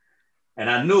come, and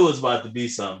I knew it was about to be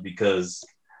something because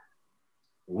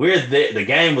we're there. The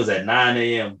game was at 9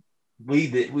 a.m.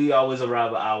 We always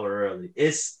arrive an hour early.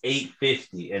 It's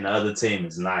 8:50, and the other team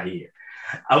is not here.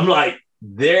 I'm like,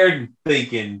 they're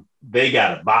thinking they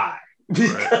gotta buy.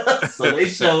 Right. So they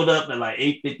showed up at like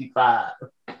 8:55,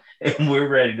 and we're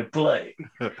ready to play.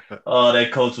 Oh,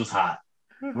 that coach was hot.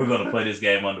 We're gonna play this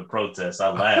game under protest.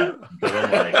 I laughed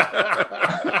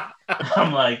because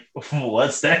I'm like,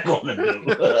 what's that gonna do?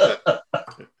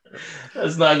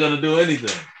 That's not gonna do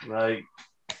anything. Like,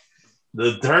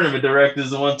 the tournament director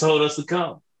is the one told us to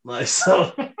come. Like,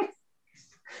 so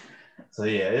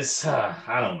yeah, it's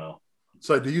I don't know.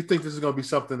 So, do you think this is going to be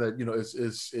something that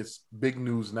it's big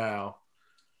news now?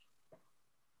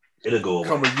 It'll go away.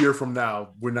 Come a year from now,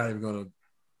 we're not even going to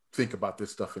think about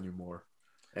this stuff anymore,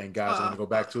 and guys are going to go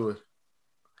back to it.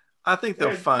 I think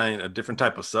they'll find a different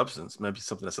type of substance, maybe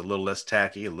something that's a little less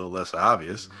tacky, a little less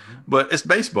obvious. Mm-hmm. But it's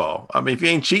baseball. I mean, if you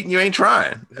ain't cheating, you ain't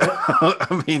trying. Yeah.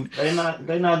 I mean, they're not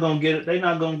going to get it. They're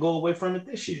not going to go away from it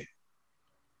this year.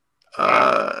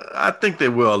 I think they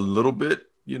will a little bit.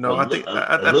 I think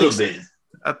a little bit.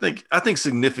 I think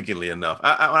significantly enough.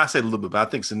 When I say a little bit, but I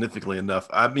think significantly enough.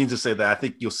 I mean to say that I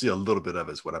think you'll see a little bit of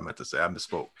it is what I meant to say. I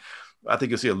misspoke. I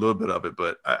think you'll see a little bit of it,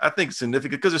 but I think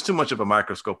significant because there's too much of a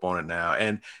microscope on it now.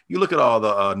 And you look at all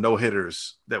the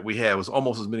no-hitters that we had, it was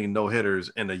almost as many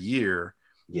no-hitters in a year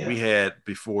we had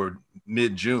before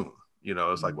mid-June.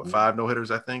 It's like, 5 no-hitters,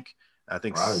 I think?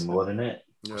 Probably more than that.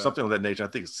 Yeah. Something of that nature. I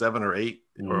think it's 7 or 8,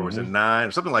 or was it 9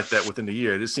 or something like that within the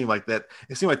year. It seemed like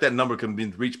that number could be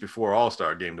reached before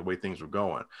All-Star game, the way things were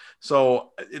going.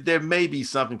 So there may be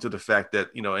something to the fact that,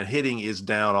 and hitting is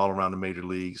down all around the major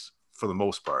leagues for the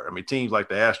most part. I mean, teams like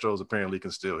the Astros apparently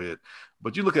can still hit,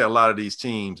 but you look at a lot of these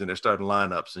teams and their starting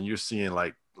lineups and you're seeing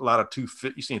like a lot of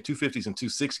 250s and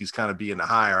 260s kind of be in the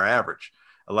higher average,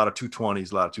 a lot of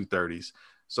 220s, a lot of 230s.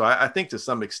 So I think to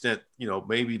some extent,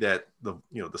 maybe that the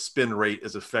spin rate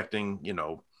is affecting,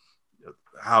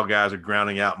 how guys are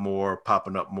grounding out more,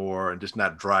 popping up more, and just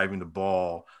not driving the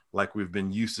ball like we've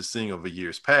been used to seeing over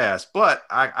years past. But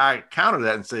I counter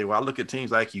that and say, well, I look at teams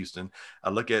like Houston. I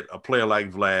look at a player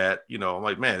like Vlad. I'm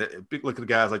like, man, look at the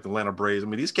guys like the Atlanta Braves. I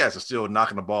mean, these cats are still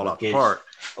knocking the ball out the park.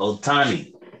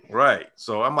 Ohtani. Right.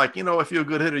 So I'm like, if you're a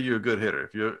good hitter, you're a good hitter.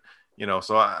 If you're,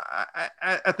 so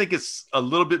I think it's a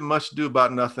little bit much ado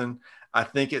about nothing. I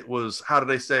think it was, how do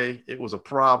they say? It was a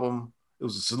problem. It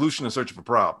was a solution in search of a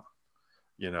problem.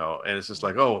 And it's just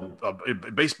like,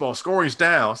 baseball scoring's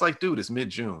down. It's like, dude, it's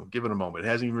mid-June. Give it a moment. It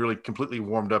hasn't even really completely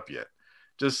warmed up yet.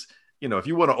 Just, if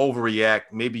you want to overreact,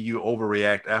 maybe you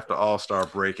overreact after All-Star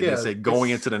break and then say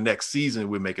going into the next season,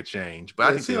 we make a change.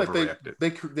 But I think they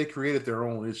overreacted. They created their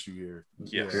own issue here.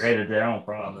 Yeah. Created their own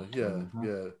problem. Yeah.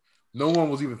 No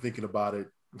one was even thinking about it.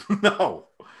 No,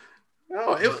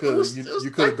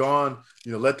 you could have gone,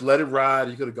 let it ride.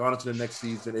 You could have gone into the next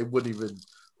season. It wouldn't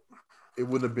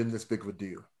have been this big of a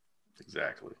deal.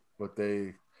 Exactly. But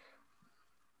they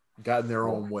got in their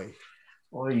own way.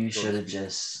 Or you should have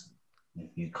just,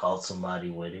 you caught somebody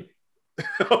with it,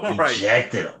 right.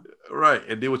 ejected them. Right.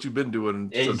 And did what you've been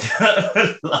doing since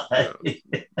the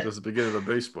beginning of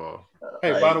baseball.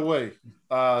 Hey, by the way,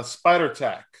 Spider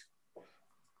Tack.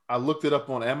 I looked it up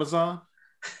on Amazon.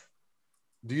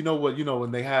 Do you know what,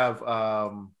 when they have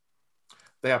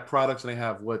products and they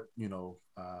have what,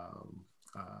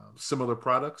 similar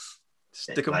products?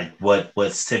 Stick 'em. Like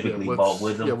what's typically bought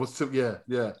with them?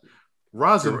 Yeah.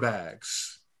 Rosin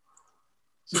bags.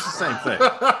 It's the same thing.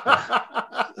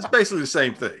 It's basically the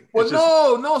same thing.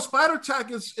 Well, no. Spider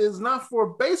Tack is not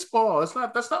for baseball. That's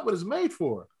not what it's made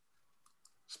for.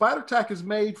 Spider Tack is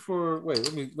made for.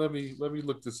 Wait, let me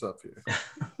look this up here.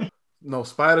 No,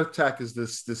 Spider Tack is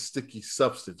this sticky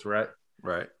substance, right?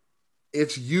 Right.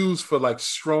 It's used for like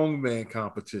strongman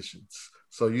competitions.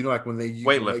 So like when they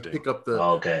pick up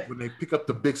when they pick up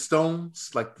the big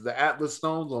stones, like the Atlas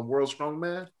stones on World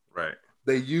Strongman, right?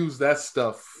 They use that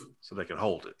stuff so they can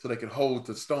hold it. So they can hold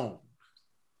the stone.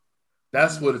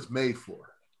 That's what it's made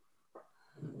for.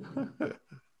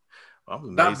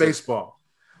 Not baseball.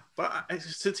 But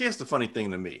here's the funny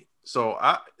thing to me. So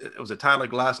it was Tyler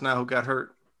Glasnow who got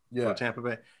hurt for Tampa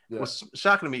Bay. Yeah. What's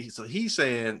shocking to me, so he's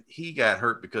saying he got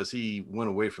hurt because he went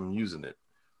away from using it.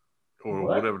 Or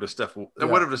whatever the stuff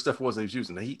was he was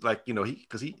using. He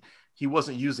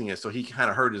wasn't using it, so he kind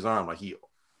of hurt his arm, like the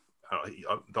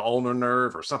ulnar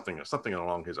nerve or something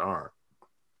along his arm.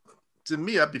 To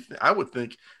me, I would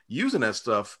think using that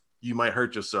stuff, you might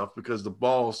hurt yourself because the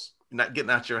ball's not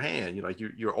getting out your hand.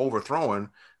 You're overthrowing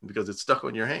because it's stuck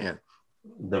on your hand.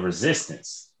 The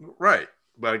resistance, right?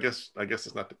 But I guess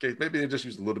it's not the case. Maybe they just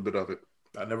used a little bit of it.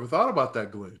 I never thought about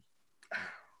that, Glenn.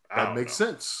 That makes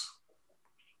sense.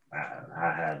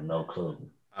 I have no clue.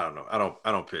 I don't know.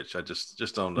 I don't pitch. I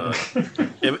just on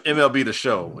MLB The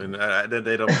Show, and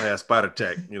they don't have Spider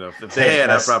Tack. If they had,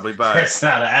 I'd probably buy it. That's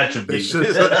not an attribute.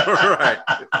 Right.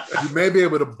 You may be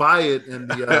able to buy it in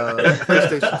the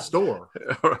PlayStation Store.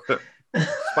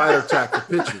 Spider Tack for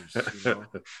pitchers.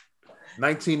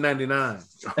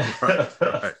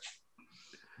 $19.99. Right.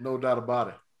 No doubt about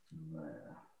it.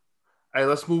 Hey,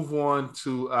 let's move on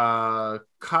to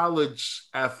college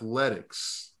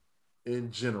athletics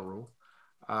in general.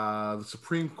 The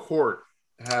Supreme Court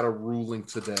had a ruling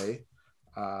today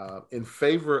in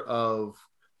favor of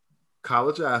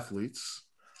college athletes,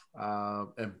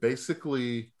 and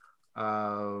basically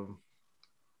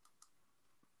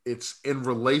it's in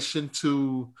relation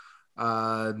to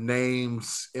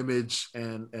names, image,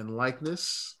 and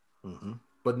likeness,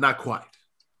 but not quite.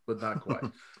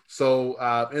 So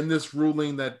in this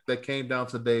ruling that came down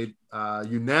today,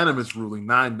 unanimous ruling,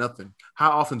 9-0.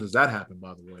 How often does that happen,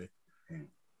 by the way?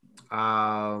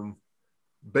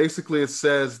 Basically, it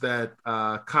says that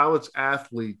college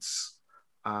athletes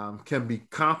can be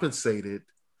compensated,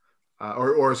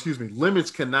 or excuse me,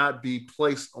 limits cannot be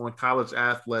placed on college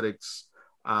athletics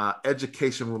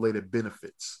education-related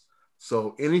benefits.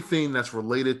 So anything that's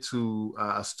related to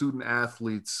a student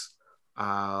athlete's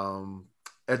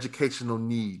educational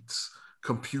needs,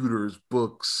 computers,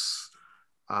 books,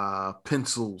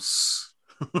 pencils,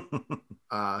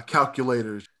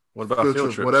 calculators. What about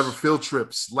field trips? Whatever, field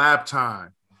trips, lab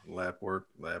time. Lab work,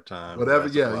 lab time. Whatever,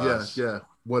 yeah.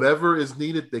 Whatever is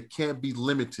needed, they can't be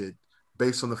limited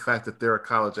based on the fact that they're a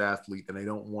college athlete and they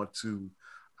don't want to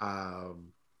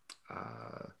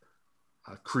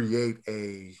create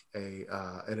an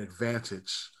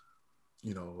advantage,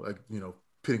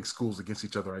 pitting schools against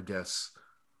each other, I guess,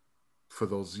 for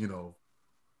those,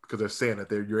 because they're saying that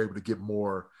you're able to get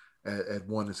more at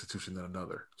one institution than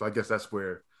another. So I guess that's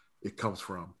where it comes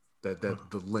from, that the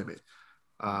limit.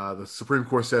 The Supreme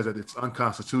Court says that it's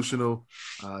unconstitutional.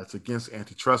 It's against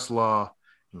antitrust law,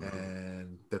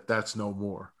 and that's no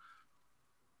more.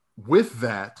 With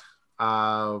that,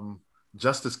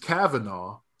 Justice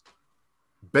Kavanaugh,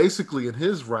 basically in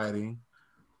his writing,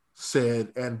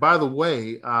 said, and by the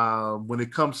way, when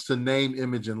it comes to name,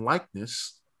 image, and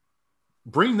likeness,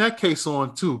 bring that case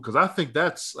on too, because I think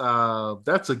that's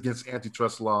against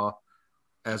antitrust law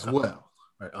as well.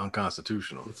 Right,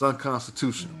 unconstitutional. It's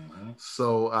unconstitutional. Mm-hmm.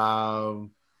 So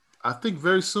I think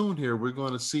very soon here we're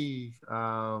going to see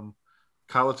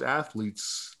college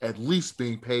athletes at least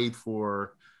being paid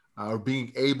for or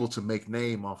being able to make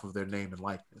name off of their name and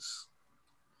likeness.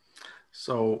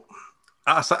 So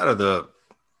outside of the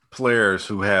players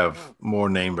who have more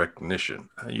name recognition,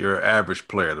 your average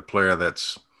player, the player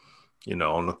that's,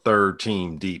 on the third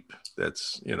team deep,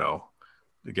 that's, the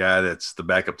guy that's the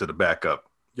backup to the backup.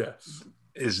 Yes.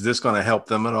 Is this going to help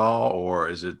them at all, or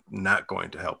is it not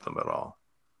going to help them at all?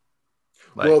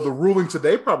 Well, the ruling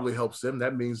today probably helps them.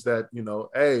 That means that,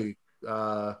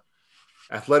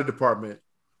 athletic department,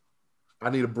 I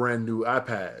need a brand new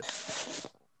iPad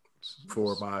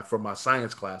for my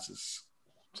science classes.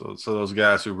 So those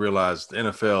guys who realize the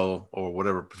NFL or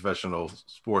whatever professional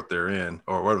sport they're in,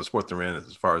 or whatever sport they're in,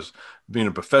 as far as being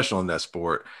a professional in that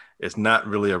sport, it's not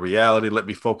really a reality. Let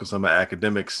me focus on my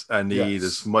academics. I need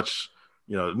as much,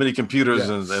 as many computers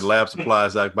and lab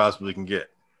supplies I possibly can get.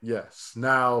 Yes.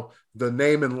 Now, the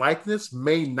name and likeness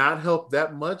may not help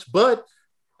that much, but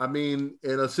I mean,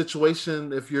 in a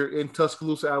situation, if you're in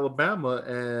Tuscaloosa, Alabama,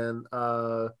 and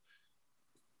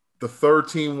the third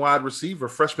team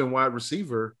freshman wide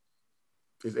receiver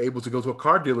is able to go to a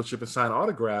car dealership and sign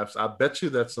autographs, I bet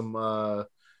you that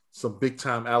some big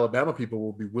time Alabama people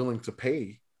will be willing to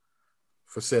pay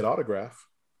for said autograph.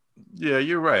 Yeah,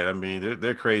 you're right. I mean,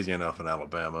 they're crazy enough in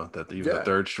Alabama that even the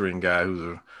third string guy who's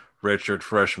a redshirt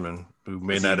freshman who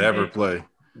may not ever play.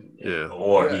 Yeah.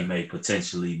 Or he may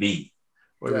potentially be.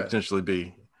 Potentially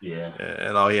be. Yeah.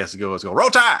 And all he has to go is go, Roll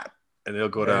Tide! And they'll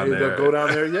go down there. They'll go down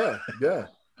there, yeah.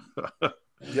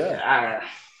 Yeah.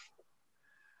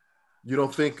 You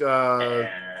don't think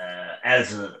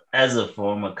as a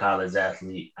former college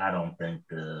athlete, I don't think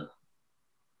the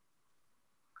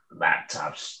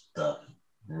laptop stuff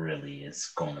really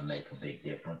is going to make a big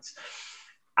difference.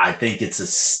 I think it's a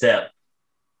step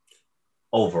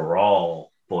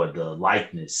overall for the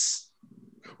likeness.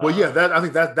 Well, I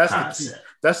think that's concept. The key.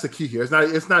 That's the key here. It's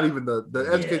not even the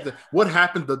education. What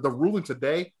happened? The ruling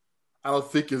today, I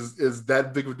don't think is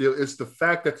that big of a deal. It's the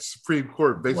fact that the Supreme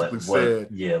Court basically said,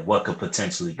 what could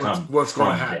potentially come. What's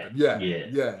going to happen?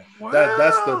 Yeah. Well,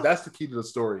 that's the key to the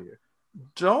story here.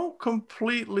 Don't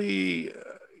completely,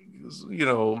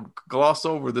 gloss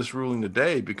over this ruling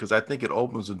today, because I think it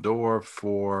opens the door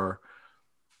for,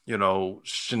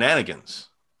 shenanigans.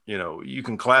 You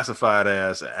can classify it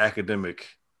as an academic,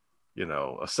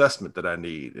 assessment that I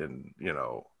need, and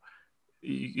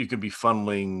you could be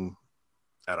funneling,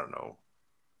 I don't know,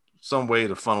 some way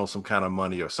to funnel some kind of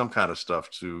money or some kind of stuff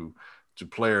to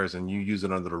players, and you use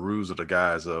it under the rules of the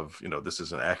guise of, this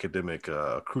is an academic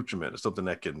accoutrement or something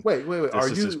that can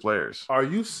assist players. Are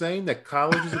you saying that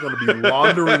colleges are going to be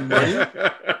laundering money?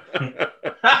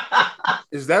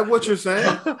 Is that what you're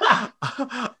saying?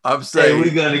 I'm saying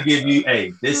we're going to give you,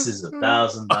 this is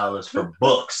 $1,000 for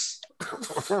books.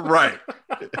 Right.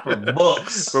 For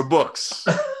books.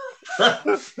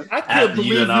 I can't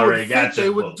believe you would think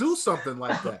they would do something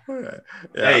like that.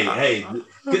 Hey,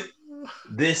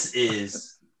 this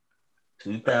is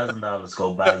 $2,000.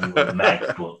 Go buy you a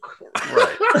MacBook.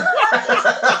 Right.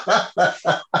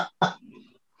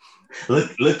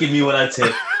 Look at me when I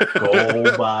tell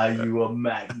go buy you a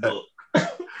MacBook.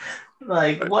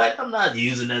 Like, what? I'm not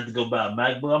using that to go buy a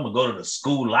MacBook. I'm gonna go to the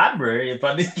school library if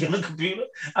I need to get a computer.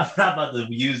 I'm not about to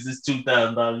use this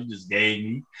 $2,000 you just gave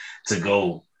me to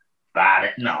go buy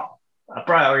it. No, I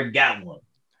probably already got one.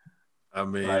 I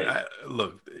mean,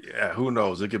 who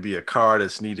knows? It could be a car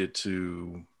that's needed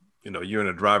to, you're in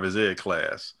a driver's ed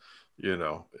class,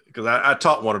 because I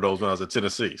taught one of those when I was at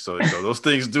Tennessee. So those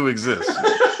things do exist.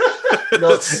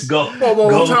 Go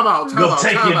time out.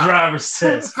 Take your driver's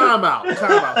test. Time out.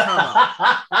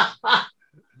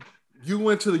 You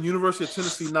went to the University of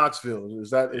Tennessee, Knoxville. Is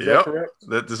that correct?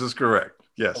 This is correct.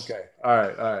 Yes. Okay. All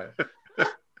right.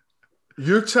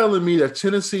 You're telling me that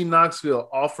Tennessee Knoxville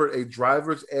offered a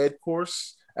driver's ed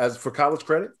course for college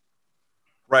credit?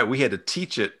 Right. We had to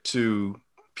teach it to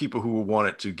people who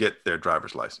wanted to get their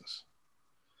driver's license.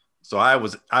 So I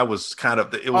was kind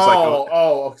of, it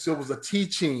was so it was a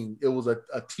teaching,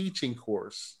 a teaching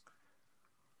course.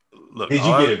 Look, Did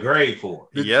you get a grade for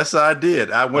it? Yes, I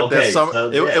did. I went that summer.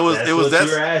 So it was what you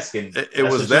were asking. It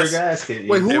was that. Asking.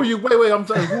 Wait, who are you? Wait. I'm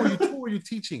sorry. Who were you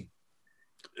teaching?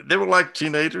 They were like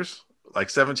teenagers, like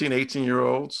 17,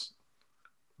 18-year-olds,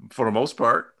 for the most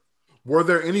part. Were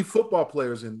there any football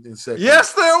players in second?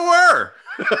 Yes, there were.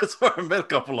 That's why I met a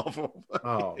couple of them.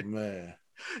 Oh man.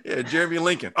 Yeah, Jeremy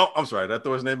Lincoln. Oh, I'm sorry. Did I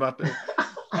throw his name out there?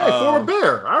 Hey, former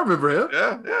Bear. I remember him.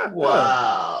 Yeah.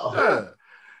 Wow. Yeah.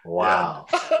 Wow.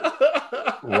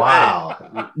 Yeah.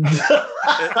 Wow.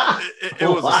 It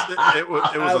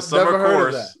was a summer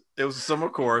course. It was a summer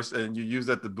course, and you use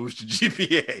that to boost your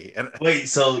GPA. And wait,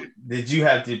 so did you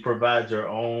have to provide your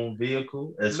own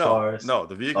vehicle far as? No,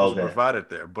 the vehicles were provided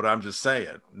there. But I'm just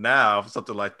saying, now if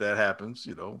something like that happens,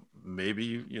 maybe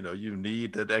you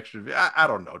need that extra. I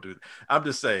don't know, dude. I'm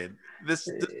just saying this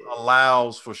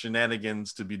allows for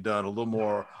shenanigans to be done a little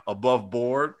more above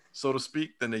board, so to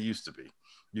speak, than they used to be.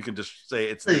 You can just say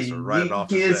it's this or write it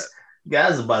off as that.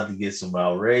 Guys about to get some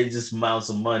outrageous amounts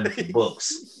of money for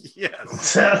books.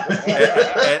 Yes.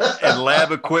 and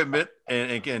lab equipment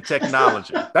and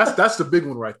technology. That's the big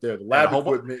one right there. The lab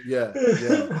equipment. Yeah.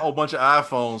 A whole bunch of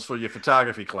iPhones for your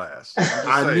photography class.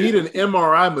 I need an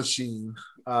MRI machine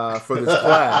for this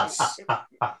class.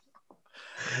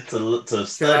 to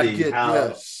study how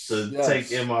to take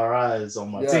MRIs on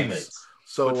my teammates.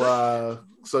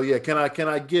 So yeah, can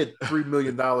I get $3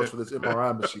 million for this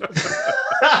MRI machine?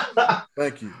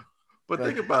 Thank you. But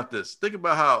think about this. Think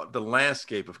about how the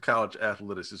landscape of college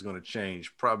athletics is going to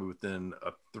change probably within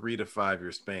a 3 to 5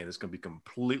 year span. It's going to be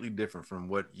completely different from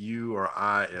what you or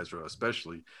I, Ezra,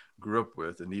 especially grew up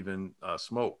with, and even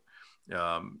Smoke.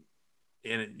 And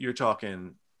you're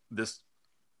talking this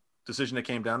decision that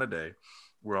came down today.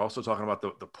 We're also talking about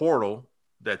the portal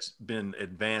that's been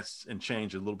advanced and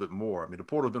changed a little bit more. I mean, the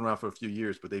portal's been around for a few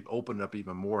years, but they've opened up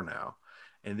even more now.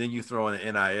 And then you throw in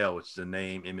the NIL, which is a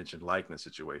name, image, and likeness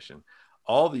situation.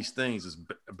 All these things is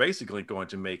basically going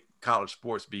to make college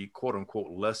sports be, quote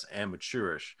unquote, less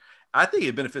amateurish. I think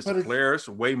it benefits the players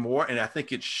way more, and I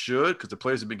think it should, because the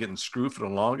players have been getting screwed for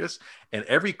the longest. And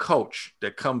every coach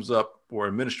that comes up, or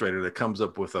administrator that comes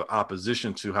up with an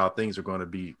opposition to how things are going to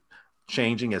be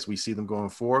changing as we see them going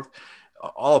forth,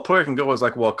 all a player can go is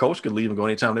like, well, a coach can leave and go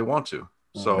anytime they want to.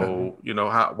 So,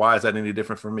 why is that any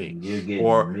different for me?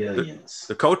 Or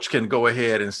the coach can go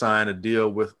ahead and sign a deal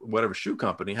with whatever shoe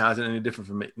company. How is it any different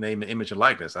from name, image, and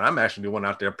likeness? And I'm actually the one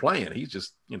out there playing. He's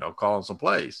just, calling some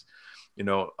plays.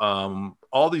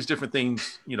 All these different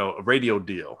things, a radio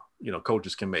deal,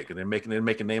 coaches can make, and they're making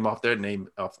a name off their name,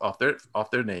 off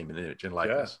their name and image and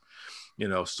likeness.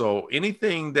 So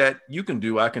anything that you can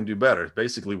do, I can do better, is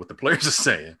basically what the players are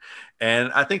saying.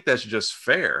 And I think that's just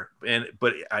fair.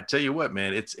 But I tell you what,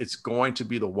 man, it's going to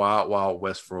be the wild, wild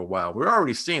west for a while. We're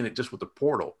already seeing it just with the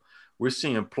portal. We're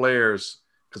seeing players,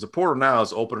 because the portal now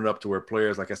is opening up to where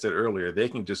players, like I said earlier, they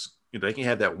can just, they can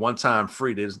have that one-time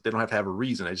free. They don't have to have a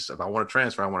reason. They just, if I want to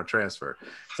transfer, I want to transfer.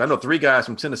 So I know 3 guys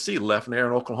from Tennessee left, and they're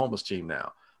in Oklahoma's team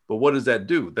now. But what does that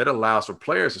do? That allows for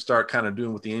players to start kind of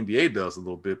doing what the NBA does a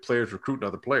little bit. Players recruiting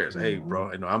other players. Hey,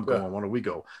 bro, I'm going. Why don't we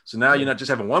go? So now you're not just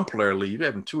having one player leave. You're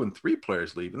having 2 and 3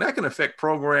 players leave. And that can affect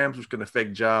programs, which can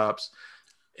affect jobs.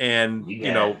 And,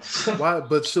 Why?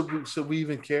 But should we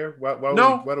even care? Why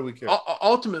do we care?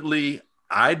 Ultimately,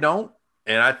 I don't.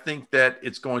 And I think that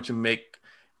it's going to make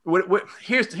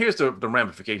here's the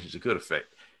ramifications it could affect.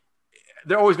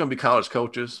 They're always going to be college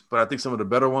coaches, but I think some of the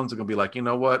better ones are going to be like, you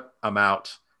know what? I'm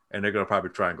out. And they're going to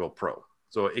probably try and go pro.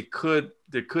 So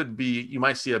there could be, you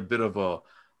might see a bit of a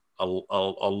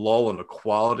lull in the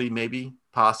quality, maybe,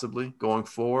 possibly going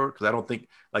forward. Because I don't think,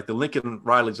 like the Lincoln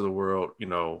Rileys of the world,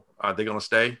 are they going to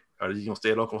stay? Are they going to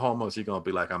stay at Oklahoma? Or is he going to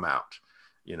be like, I'm out?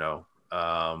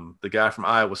 The guy from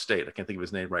Iowa State, I can't think of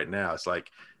his name right now. It's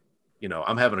like,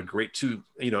 I'm having a great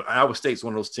Iowa State's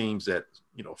one of those teams that,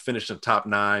 finished in the top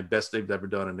 9, best they've ever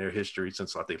done in their history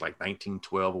since I think like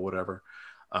 1912 or whatever.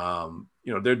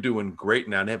 They're doing great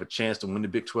now. And they have a chance to win the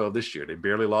Big 12 this year. They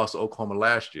barely lost to Oklahoma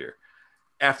last year.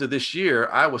 After this year,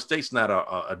 Iowa State's not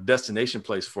a destination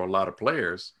place for a lot of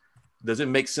players. Does it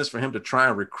make sense for him to try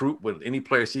and recruit with any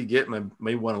players he get?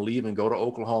 May want to leave and go to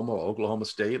Oklahoma or Oklahoma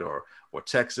State or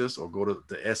Texas or go to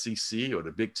the SEC or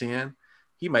the Big Ten.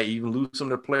 He might even lose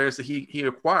some of the players that he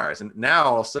acquires. And now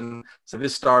all of a sudden, so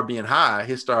his star being high,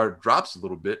 his star drops a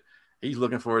little bit. He's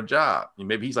looking for a job. And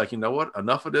maybe he's like, you know what?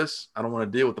 Enough of this. I don't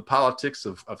want to deal with the politics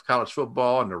of college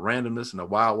football and the randomness and the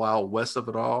wild, wild west of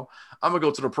it all. I'm going to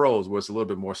go to the pros where it's a little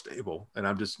bit more stable. And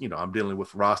I'm just, I'm dealing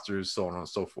with rosters, so on and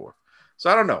so forth.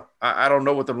 So I don't know. I don't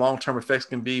know what the long-term effects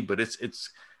can be, but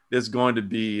there's going to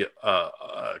be a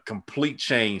complete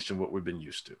change from what we've been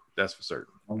used to. That's for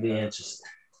certain. It'll be interesting.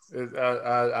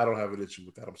 I don't have an issue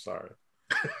with that. I'm sorry.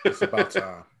 It's about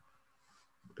time.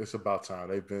 It's about time.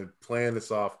 They've been playing this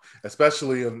off,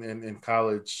 especially in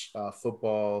college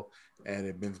football and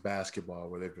in men's basketball,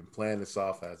 where they've been playing this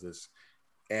off as this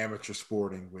amateur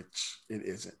sporting, which it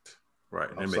isn't. Right.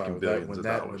 I'm They're making billions of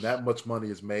dollars. When that much money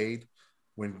is made,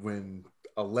 when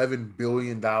 $11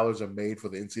 billion are made for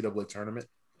the NCAA tournament,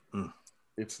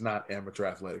 it's not amateur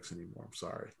athletics anymore. I'm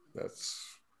sorry. That's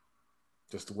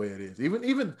just the way it is.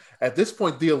 Even at this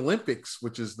point, the Olympics,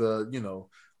 which is the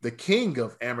king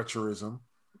of amateurism.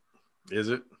 Is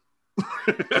it?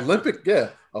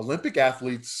 Olympic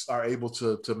athletes are able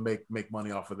to make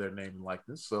money off of their name and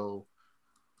likeness. So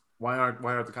why aren't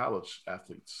the college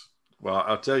athletes? Well,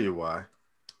 I'll tell you why.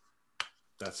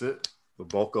 That's it. The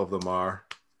bulk of them are.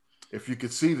 If you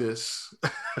could see this,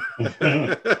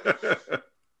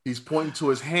 he's pointing to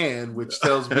his hand, which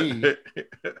tells me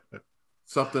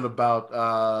something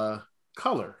about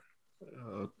color.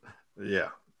 Yeah.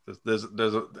 There's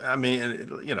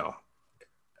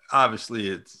obviously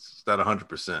it's not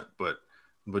 100%, but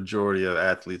majority of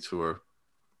athletes who are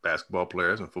basketball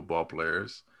players and football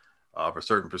players of a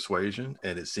certain persuasion.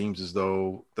 And it seems as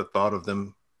though the thought of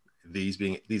them,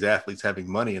 these athletes having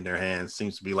money in their hands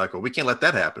seems to be like, well, we can't let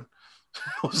that happen.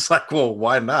 It's like, well,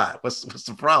 why not? What's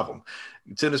the problem?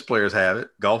 Tennis players have it.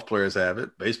 Golf players have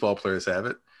it. Baseball players have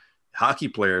it. Hockey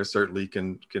players certainly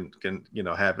can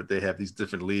have it. They have these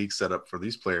different leagues set up for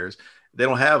these players. They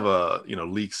don't have a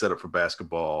league set up for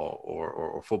basketball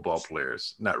or football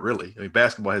players. Not really. I mean,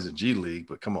 basketball has a G League,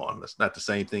 but come on, that's not the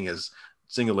same thing as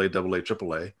single A, double A,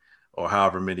 triple A, or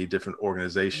however many different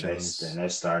organizations. And they're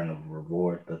starting to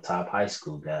reward the top high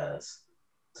school guys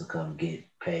to come get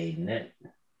paid in it.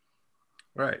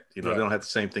 Right. They don't have the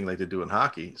same thing like they do in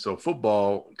hockey. So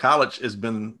college has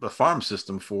been the farm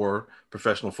system for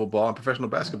professional football and professional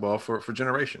basketball for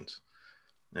generations.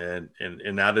 And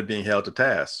now they're being held to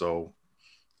task. So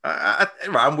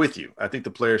I'm with you. I think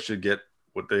the players should get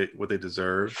what they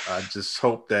deserve. I just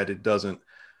hope that it doesn't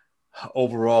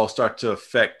overall start to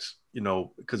affect,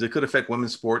 because it could affect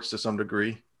women's sports to some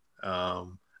degree. I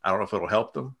don't know if it'll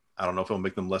help them. I don't know if it'll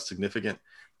make them less significant.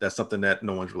 That's something that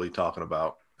no one's really talking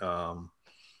about.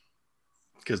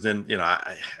 Because then,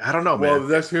 I don't know, man.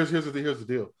 Well, here's the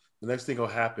deal. The next thing will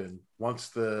happen once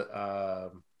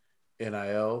the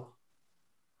NIL,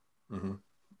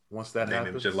 once that Name,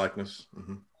 happens, image, likeness.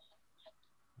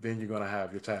 then you're going to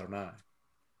have your Title IX.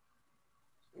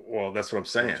 Well, that's what I'm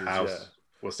saying.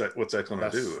 What's that going to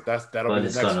do? That'll be the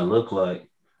next going to look like.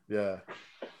 Yeah.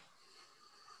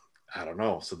 I don't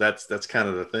know. So that's kind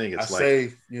of the thing. It's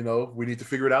we need to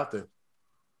figure it out then.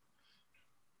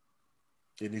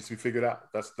 It needs to be figured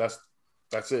out. That's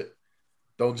it.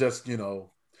 Don't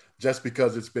just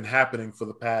because it's been happening for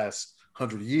the past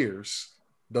 100 years,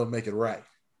 don't make it right.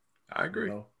 I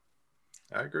agree.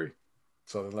 I agree.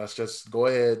 So then let's just go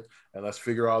ahead and let's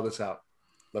figure all this out.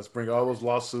 Let's bring all those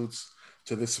lawsuits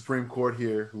to the Supreme Court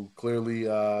here, who clearly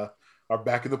are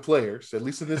backing the players, at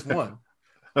least in this one.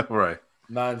 Right.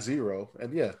 9-0.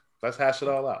 And let's hash it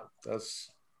all out. That's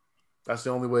the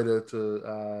only way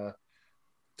to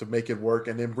make it work,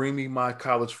 and then bring me my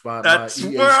college fun. That's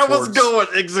where I was going.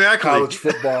 Exactly. College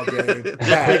football game.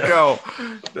 There you go.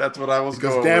 That's what I was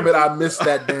going. Damn it, I missed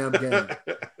that damn game.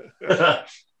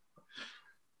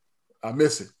 I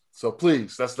miss it. So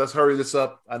please, let's hurry this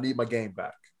up. I need my game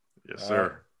back. Yes,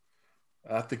 sir.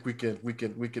 I think we can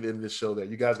end this show there.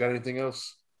 You guys got anything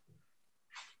else?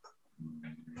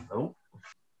 Nope.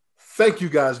 Thank you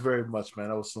guys very much, man.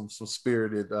 That was some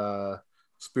spirited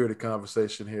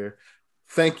conversation here.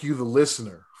 Thank you, the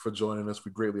listener, for joining us.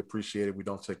 We greatly appreciate it. We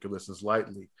don't take your listens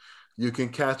lightly. You can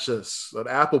catch us on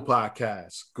Apple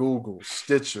Podcasts, Google,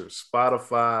 Stitcher,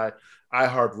 Spotify,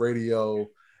 iHeartRadio.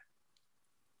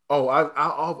 Oh,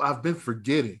 I've been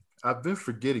forgetting.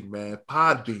 Man.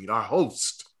 Podbean, our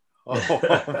host. Oh,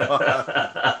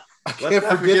 I can't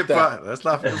forget that. Let's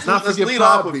not forget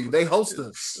Podbean. They host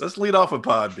us. Let's lead off with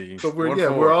Podbean. So we're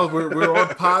on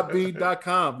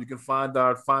Podbean.com. You can find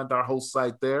our host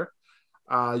site there.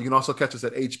 You can also catch us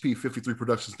at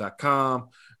hp53productions.com.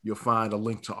 You'll find a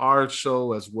link to our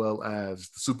show, as well as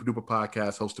the Super Duper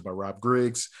podcast hosted by Rob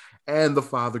Griggs and the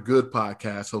Father Good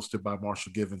podcast hosted by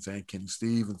Marshall Givens and Kenny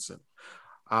Stevenson.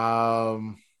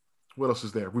 What else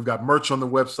is there? We've got merch on the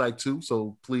website too,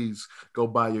 so please go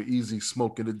buy your Easy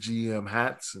Smoking the GM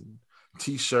hats and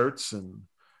t-shirts and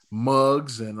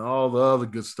mugs and all the other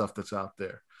good stuff that's out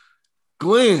there.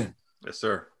 Glenn. Yes,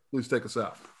 sir. Please take us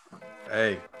out.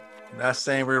 Hey, not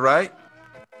saying we're right.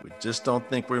 We just don't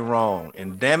think we're wrong.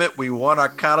 And damn it, we won our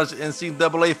college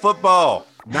NCAA football.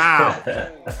 Now,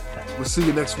 we'll see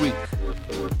you next week.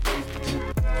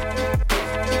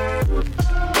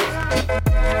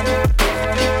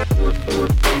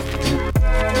 Network.